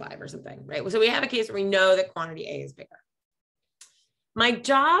Y is 5 or something, right? So we have a case where we know that quantity A is bigger. My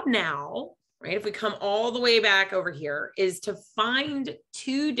job now, right, if we come all the way back over here, is to find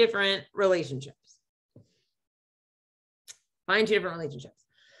two different relationships. Find two different relationships.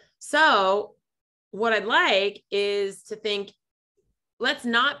 So what I'd like is to think, let's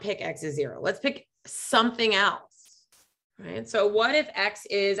not pick X is 0. Let's pick something else, right? So what if X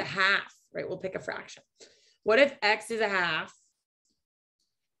is a half, right? We'll pick a fraction. What if X is a half?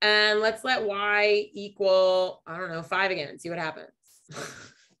 And let's let Y equal, 5 again, see what happens.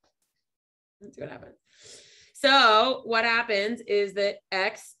 Let's see what happens. So what happens is that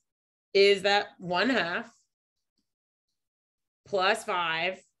X is that 1/2 plus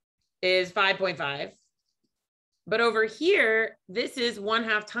 5 is 5.5. But over here, this is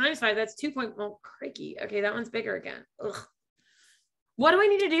 1/2 times 5. That's 2. Oh, crikey. Okay, that one's bigger again. Ugh. What do I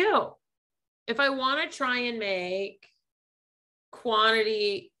need to do? If I want to try and make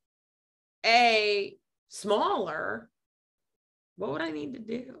quantity A smaller, what would I need to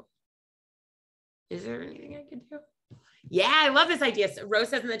do? Is there anything I could do? Yeah, I love this idea. So Rose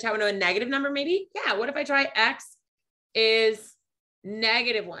says in the chat window, a negative number maybe? Yeah, what if I try X is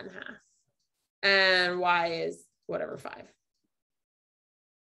negative 1/2 and Y is whatever 5?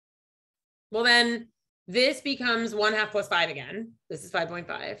 Well, then this becomes 1/2 plus 5 again. This is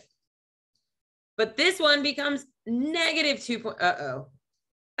 5.5. But this one becomes negative 2. Uh-oh.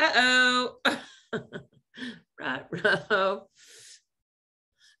 Ruh-roh.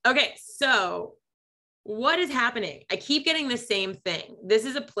 Okay, so what is happening? I keep getting the same thing. This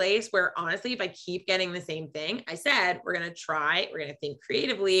is a place where, honestly, if I keep getting the same thing, I said, we're going to think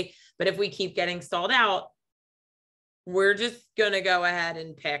creatively, but if we keep getting stalled out, we're just going to go ahead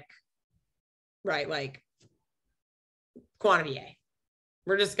and pick, right, like quantity A.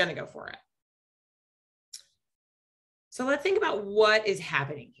 We're just going to go for it. So let's think about what is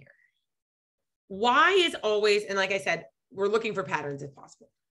happening here. Y is always, and like I said, we're looking for patterns if possible.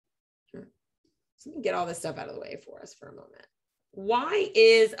 So let me get all this stuff out of the way for us for a moment. Y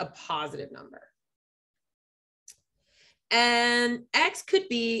is a positive number. And X could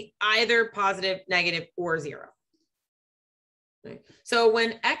be either positive, negative, or 0. Right? So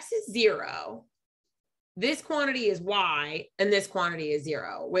when X is 0, this quantity is Y, and this quantity is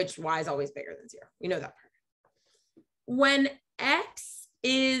 0, which Y is always bigger than 0. We know that part. When X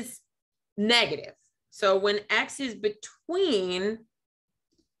is negative, so when X is between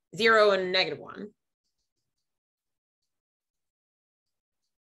 0 and negative 1,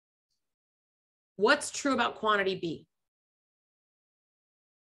 what's true about quantity B?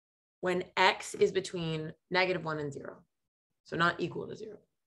 When X is between negative 1 and 0, so not equal to 0.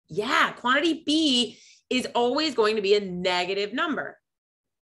 Yeah, quantity B is always going to be a negative number.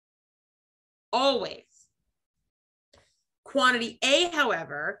 Always. Quantity A,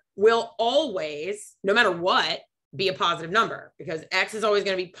 however, will always, no matter what, be a positive number because X is always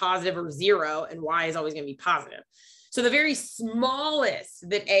going to be positive or 0 and Y is always going to be positive. So the very smallest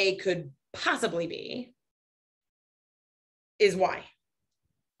that A could possibly be is Y.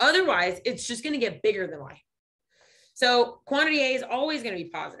 Otherwise, it's just going to get bigger than Y. So quantity A is always going to be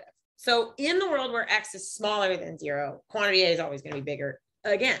positive. So in the world where X is smaller than 0, quantity A is always going to be bigger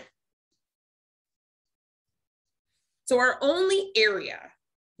again. So our only area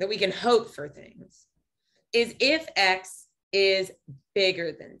that we can hope for things is if X is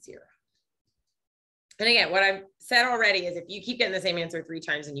bigger than 0. And again, what I've said already is if you keep getting the same answer 3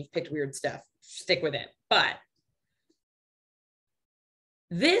 times and you've picked weird stuff, stick with it. But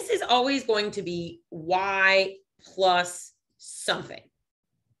this is always going to be Y plus something.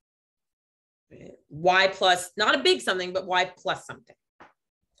 Y plus, not a big something, but Y plus something.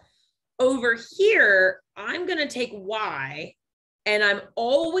 Over here, I'm going to take Y and I'm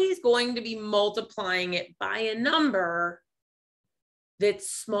always going to be multiplying it by a number that's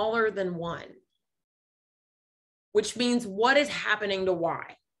smaller than 1, which means what is happening to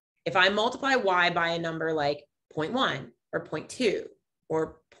Y? If I multiply Y by a number like 0.1 or 0.2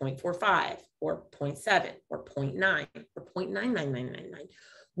 or 0.45 or 0.7 or 0.9 or 0.99999,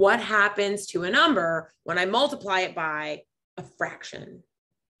 what happens to a number when I multiply it by a fraction?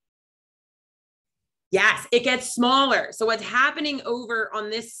 Yes, it gets smaller. So what's happening over on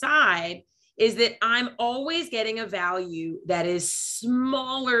this side is that I'm always getting a value that is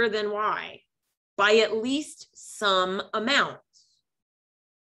smaller than y by at least some amount.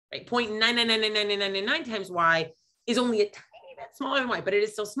 Right? 0.9999999 times y is only a tiny bit smaller than y, but it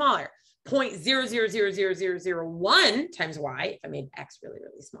is still smaller. 0.00000001 times y, if I made x really,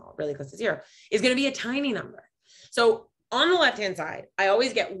 really small, really close to 0, is going to be a tiny number. So on the left-hand side, I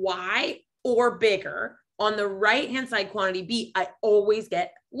always get y or bigger. On the right-hand side, quantity B, I always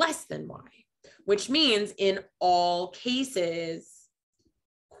get less than y, which means in all cases,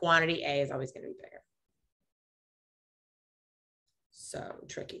 quantity A is always going to be bigger. So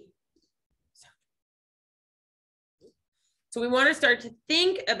tricky. So we want to start to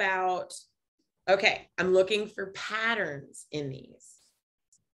think about, okay, I'm looking for patterns in these.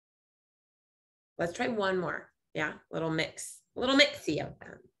 Let's try one more. Yeah, a little mixy of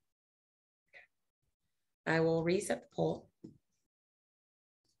them. I will reset the poll.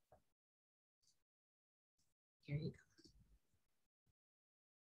 Here you go.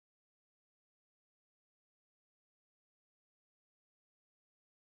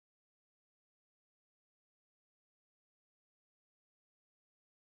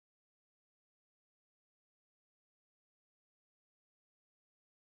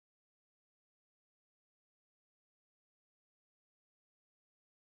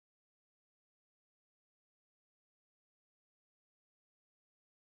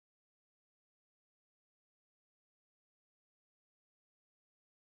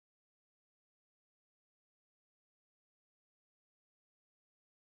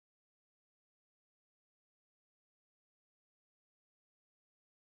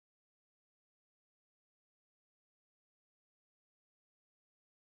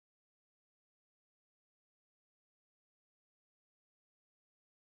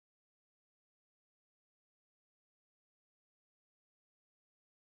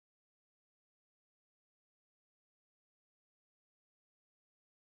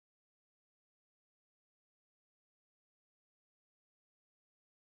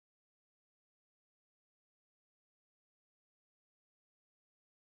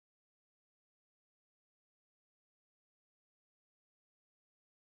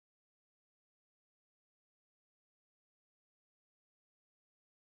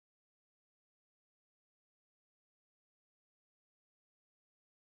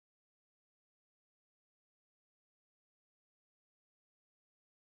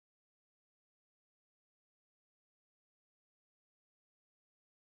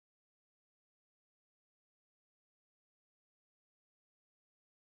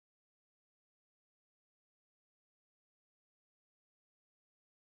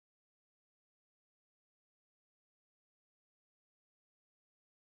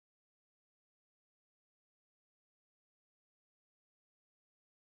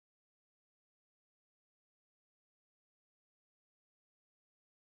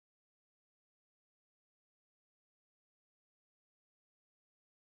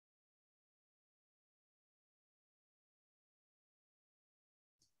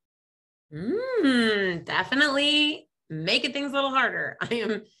 Definitely making things a little harder. I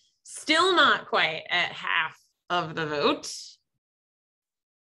am still not quite at half of the vote.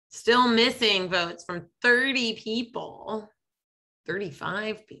 Still missing votes from 30 people,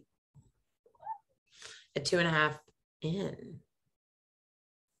 35 people at 2.5 in.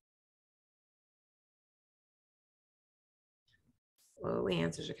 Slowly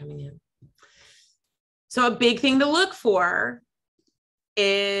answers are coming in. So a big thing to look for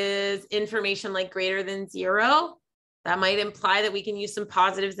is information like greater than 0. That might imply that we can use some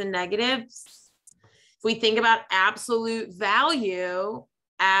positives and negatives. If we think about absolute value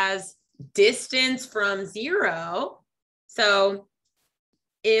as distance from 0, so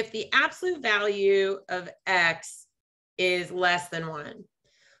if the absolute value of x is less than 1,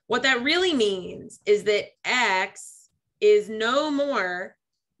 what that really means is that x is no more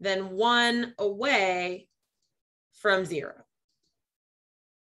than 1 away from 0.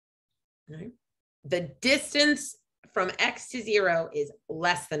 Right? The distance from x to 0 is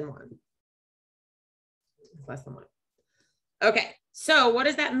less than 1. Less than 1. Okay, so what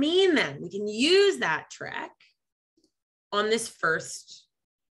does that mean then? We can use that trick on this first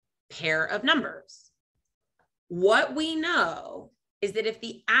pair of numbers. What we know is that if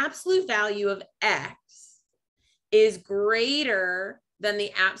the absolute value of x is greater than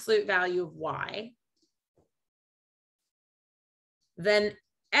the absolute value of y, then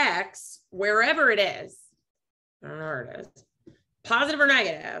x, wherever it is, I don't know where it is, positive or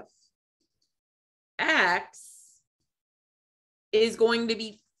negative, x is going to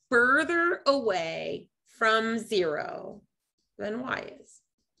be further away from 0 than y is.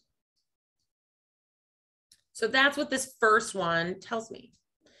 So that's what this first one tells me,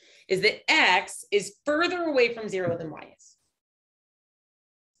 is that x is further away from 0 than y is.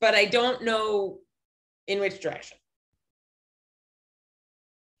 But I don't know in which direction.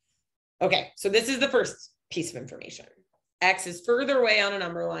 Okay, so this is the first piece of information. X is further away on a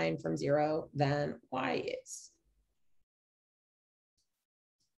number line from 0 than y is.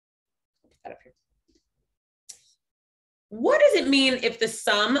 Put that up here. What does it mean if the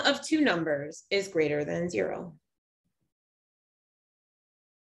sum of two numbers is greater than 0?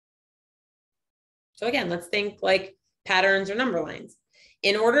 So again, let's think like patterns or number lines.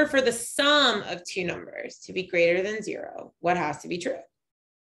 In order for the sum of two numbers to be greater than 0, what has to be true?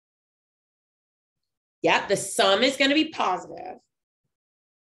 Yeah, the sum is going to be positive.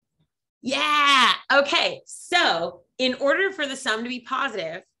 Yeah, okay. So in order for the sum to be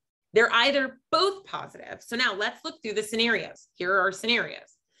positive, they're either both positive. So now let's look through the scenarios. Here are our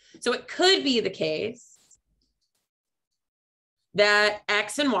scenarios. So it could be the case that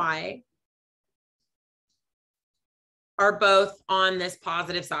x and y are both on this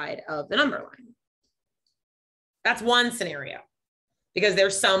positive side of the number line. That's one scenario, because their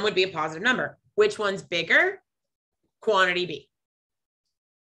sum would be a positive number. Which one's bigger? Quantity B.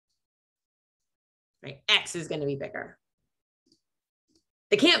 Right? X is going to be bigger.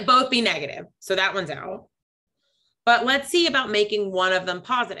 They can't both be negative, so that one's out. But let's see about making one of them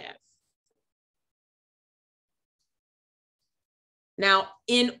positive. Now,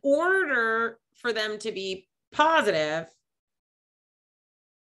 in order for them to be positive,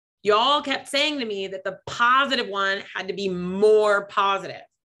 y'all kept saying to me that the positive one had to be more positive.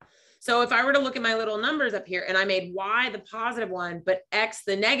 So if I were to look at my little numbers up here and I made y the positive one, but x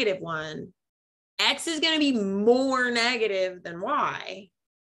the negative one, x is going to be more negative than y,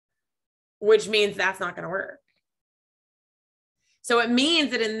 which means that's not going to work. So it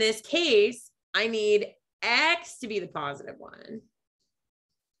means that in this case, I need x to be the positive one.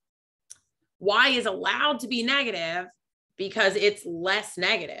 Y is allowed to be negative because it's less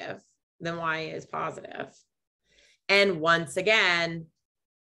negative than y is positive. And once again,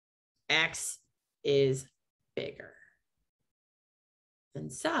 x is bigger.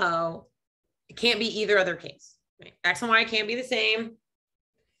 And so it can't be either other case. Right? X and y can't be the same.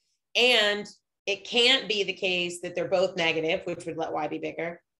 And it can't be the case that they're both negative, which would let y be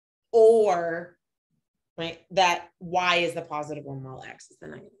bigger, or right, that y is the positive one while x is the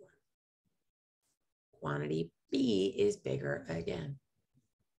negative one. Quantity B is bigger again.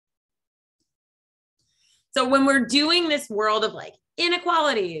 So when we're doing this world of like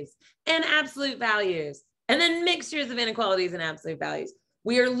inequalities and absolute values, and then mixtures of inequalities and absolute values,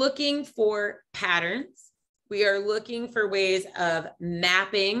 we are looking for patterns. We are looking for ways of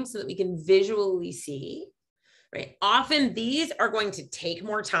mapping so that we can visually see, right? Often these are going to take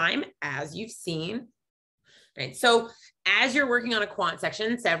more time, as you've seen, right? So as you're working on a quant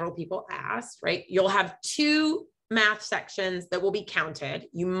section, several people asked, right? You'll have two math sections that will be counted.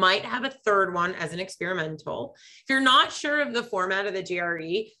 You might have a third one as an experimental. If you're not sure of the format of the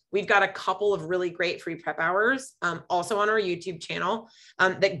GRE, we've got a couple of really great free prep hours also on our YouTube channel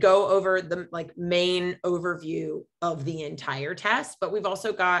that go over the like main overview of the entire test. But we've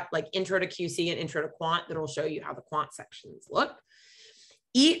also got like intro to QC and intro to quant that will show you how the quant sections look.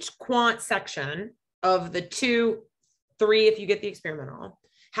 Each quant section of the 2, 3, if you get the experimental,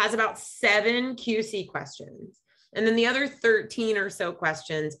 has about 7 QC questions. And then the other 13 or so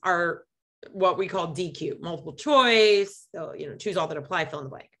questions are what we call DQ, multiple choice. So, choose all that apply, fill in the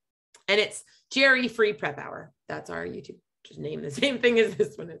blank. And it's GRE free prep hour. That's our YouTube. Just name the same thing as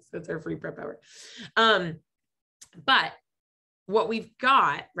this one is. That's our free prep hour. But what we've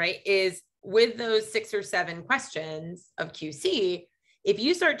got, right, is with those 6 or 7 questions of QC, if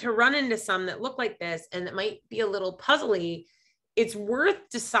you start to run into some that look like this and that might be a little puzzly, it's worth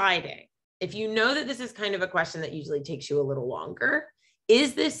deciding. If you know that this is kind of a question that usually takes you a little longer,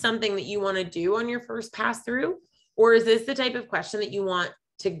 is this something that you want to do on your first pass through? Or is this the type of question that you want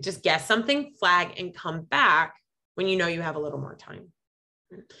to just guess something, flag, and come back when you know you have a little more time?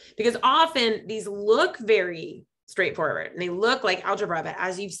 Because often these look very straightforward and they look like algebra, but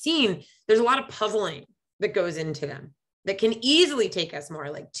as you've seen, there's a lot of puzzling that goes into them that can easily take us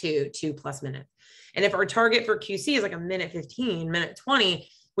more like 2+ minutes. And if our target for QC is like a minute 15, minute 20,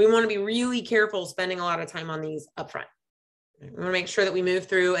 we want to be really careful spending a lot of time on these upfront. We want to make sure that we move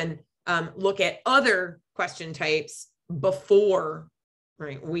through and look at other question types before,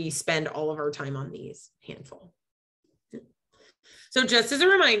 right, we spend all of our time on these handful. So just as a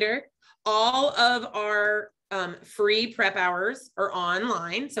reminder, all of our free prep hours are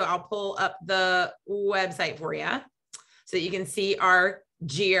online. So I'll pull up the website for you so that you can see our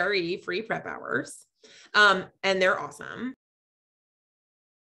GRE free prep hours. And they're awesome.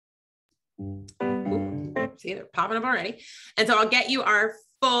 Ooh, see, they're popping up already. And so I'll get you our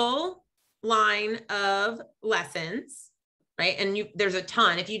full line of lessons, right? And there's a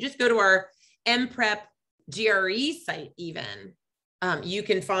ton. If you just go to our MPrep GRE site even, you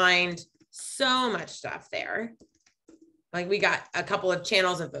can find so much stuff there. Like we got a couple of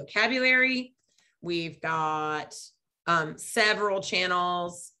channels of vocabulary. We've got several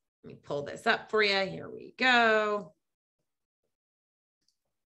channels. Let me pull this up for you. Here we go.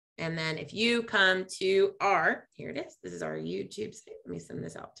 And then if you come to here it is. This is our YouTube site. Let me send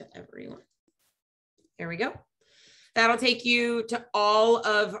this out to everyone. There we go. That'll take you to all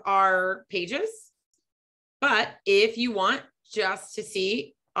of our pages. But if you want just to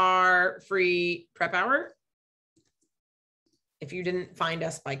see our free prep hour, if you didn't find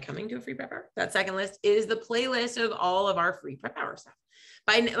us by coming to a free prep hour, that second list is the playlist of all of our free prep hour stuff.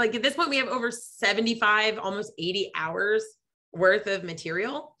 Like at this point, we have over 75, almost 80 hours worth of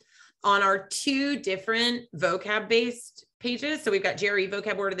material on our 2 different vocab-based pages. So we've got GRE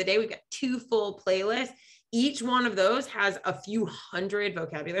vocab word of the day. We've got 2 full playlists. Each one of those has a few hundred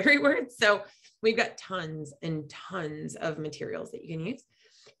vocabulary words. So we've got tons and tons of materials that you can use.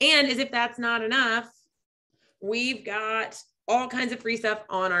 And as if that's not enough, we've got all kinds of free stuff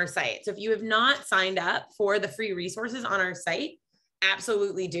on our site. So if you have not signed up for the free resources on our site,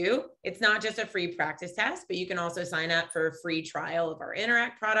 absolutely do. It's not just a free practice test, but you can also sign up for a free trial of our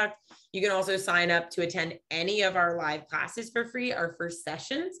Interact product. You can also sign up to attend any of our live classes for free, our first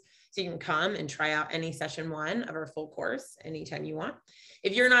sessions. So you can come and try out any session 1 of our full course anytime you want.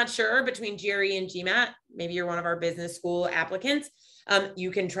 If you're not sure between GRE and GMAT, maybe you're one of our business school applicants,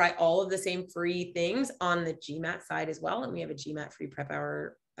 you can try all of the same free things on the GMAT side as well. And we have a GMAT free prep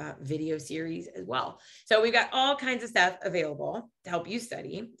hour video series as well. So we've got all kinds of stuff available to help you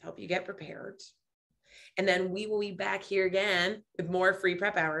study, to help you get prepared. And then we will be back here again with more free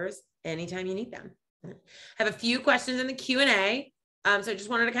prep hours anytime you need them. I have a few questions in the Q&A. So I just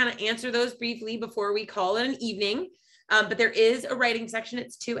wanted to kind of answer those briefly before we call it an evening. But there is a writing section.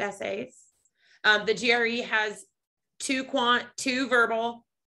 It's 2 essays. The GRE has 2 quant, 2 verbal,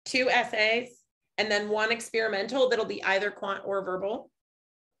 2 essays, and then 1 experimental that'll be either quant or verbal.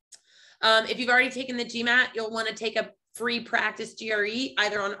 If you've already taken the GMAT, you'll want to take a free practice GRE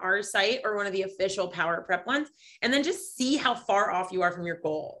either on our site or one of the official Power Prep ones, and then just see how far off you are from your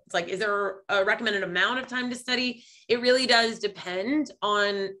goal. It's like, is there a recommended amount of time to study? It really does depend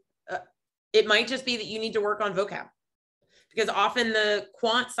on, it might just be that you need to work on vocab, because often the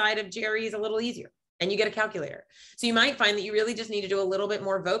quant side of GRE is a little easier and you get a calculator. So you might find that you really just need to do a little bit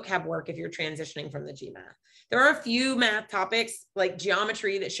more vocab work if you're transitioning from the GMAT. There are a few math topics like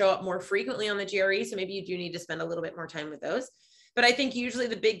geometry that show up more frequently on the GRE. So maybe you do need to spend a little bit more time with those. But I think usually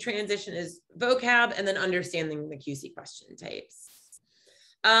the big transition is vocab and then understanding the QC question types.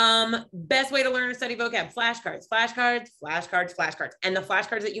 Best way to learn or study vocab: flashcards, flashcards, flashcards, flashcards. And the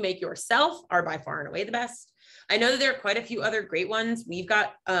flashcards that you make yourself are by far and away the best. I know that there are quite a few other great ones. We've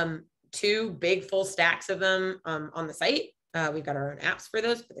got 2 big full stacks of them on the site. We've got our own apps for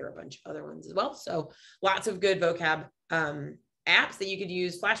those, but there are a bunch of other ones as well. So lots of good vocab apps that you could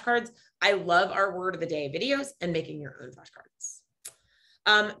use. Flashcards. I love our word of the day videos and making your own flashcards.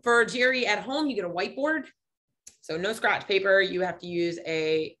 For GRE at home, you get a whiteboard. So no scratch paper. You have to use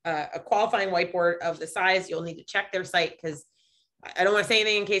a qualifying whiteboard of the size. You'll need to check their site, because I don't want to say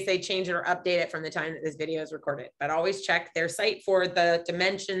anything in case they change it or update it from the time that this video is recorded, but always check their site for the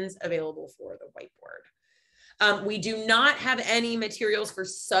dimensions available for the whiteboard. We do not have any materials for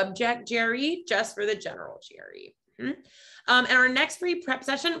subject GRE, just for the general GRE. And our next free prep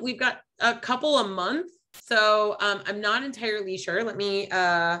session, we've got a couple a month. So I'm not entirely sure. Let me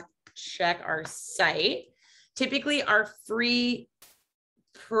check our site. Typically our free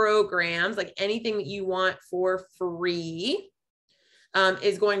programs, like anything that you want for free,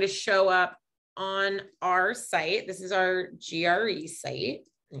 is going to show up on our site. This is our GRE site.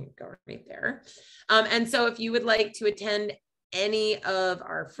 Go right there. And so if you would like to attend any of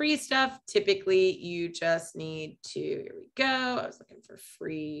our free stuff, typically you just need to, here we go. I was looking for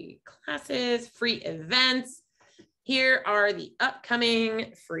free classes, free events. Here are the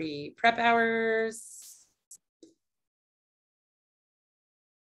upcoming free prep hours.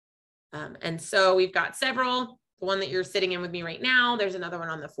 And so we've got several. The one that you're sitting in with me right now, there's another one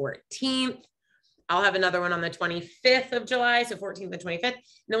on the 14th. I'll have another one on the 25th of July, so 14th and 25th. And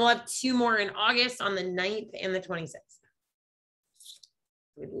then we'll have 2 more in August on the 9th and the 26th.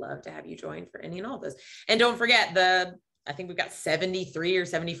 We'd love to have you join for any and all of those. And don't forget I think we've got 73 or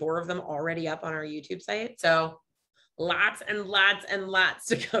 74 of them already up on our YouTube site. So lots and lots and lots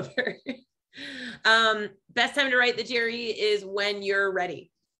to cover. Best time to write the GRE is when you're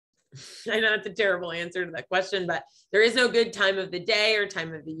ready. I know it's a terrible answer to that question, but there is no good time of the day or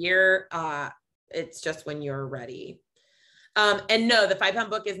time of the year. It's just when you're ready. And no, the 5-pound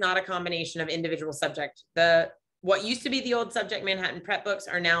book is not a combination of individual subject. What used to be the old subject Manhattan Prep books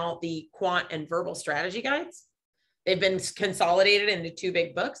are now the quant and verbal strategy guides. They've been consolidated into 2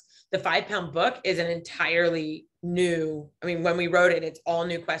 big books. The 5-pound book is an entirely new, I mean, when we wrote it, it's all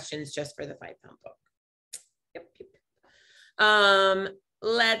new questions just for the 5-pound book. Yep.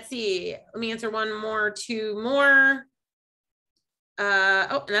 Let's see. Let me answer 2 more.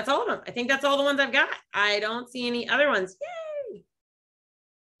 Oh, and that's all of them. I think that's all the ones I've got. I don't see any other ones. Yay.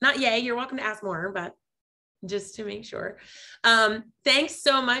 Not yay. You're welcome to ask more, but just to make sure. Thanks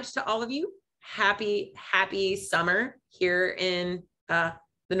so much to all of you. Happy summer here in the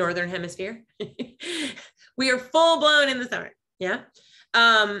Northern Hemisphere. We are full blown in the summer. Yeah.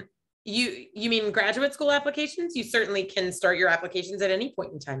 You mean graduate school applications? You certainly can start your applications at any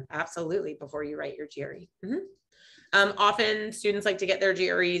point in time. Absolutely. Before you write your GRE. Often students like to get their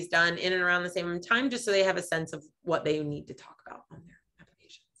GREs done in and around the same time, just so they have a sense of what they need to talk about on their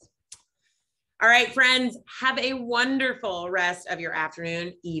applications. All right, friends, have a wonderful rest of your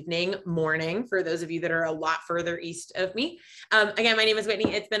afternoon, evening, morning, for those of you that are a lot further east of me. Again, my name is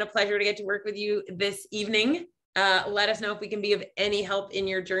Whitney. It's been a pleasure to get to work with you this evening. Let us know if we can be of any help in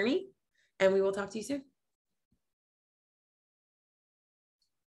your journey, and we will talk to you soon.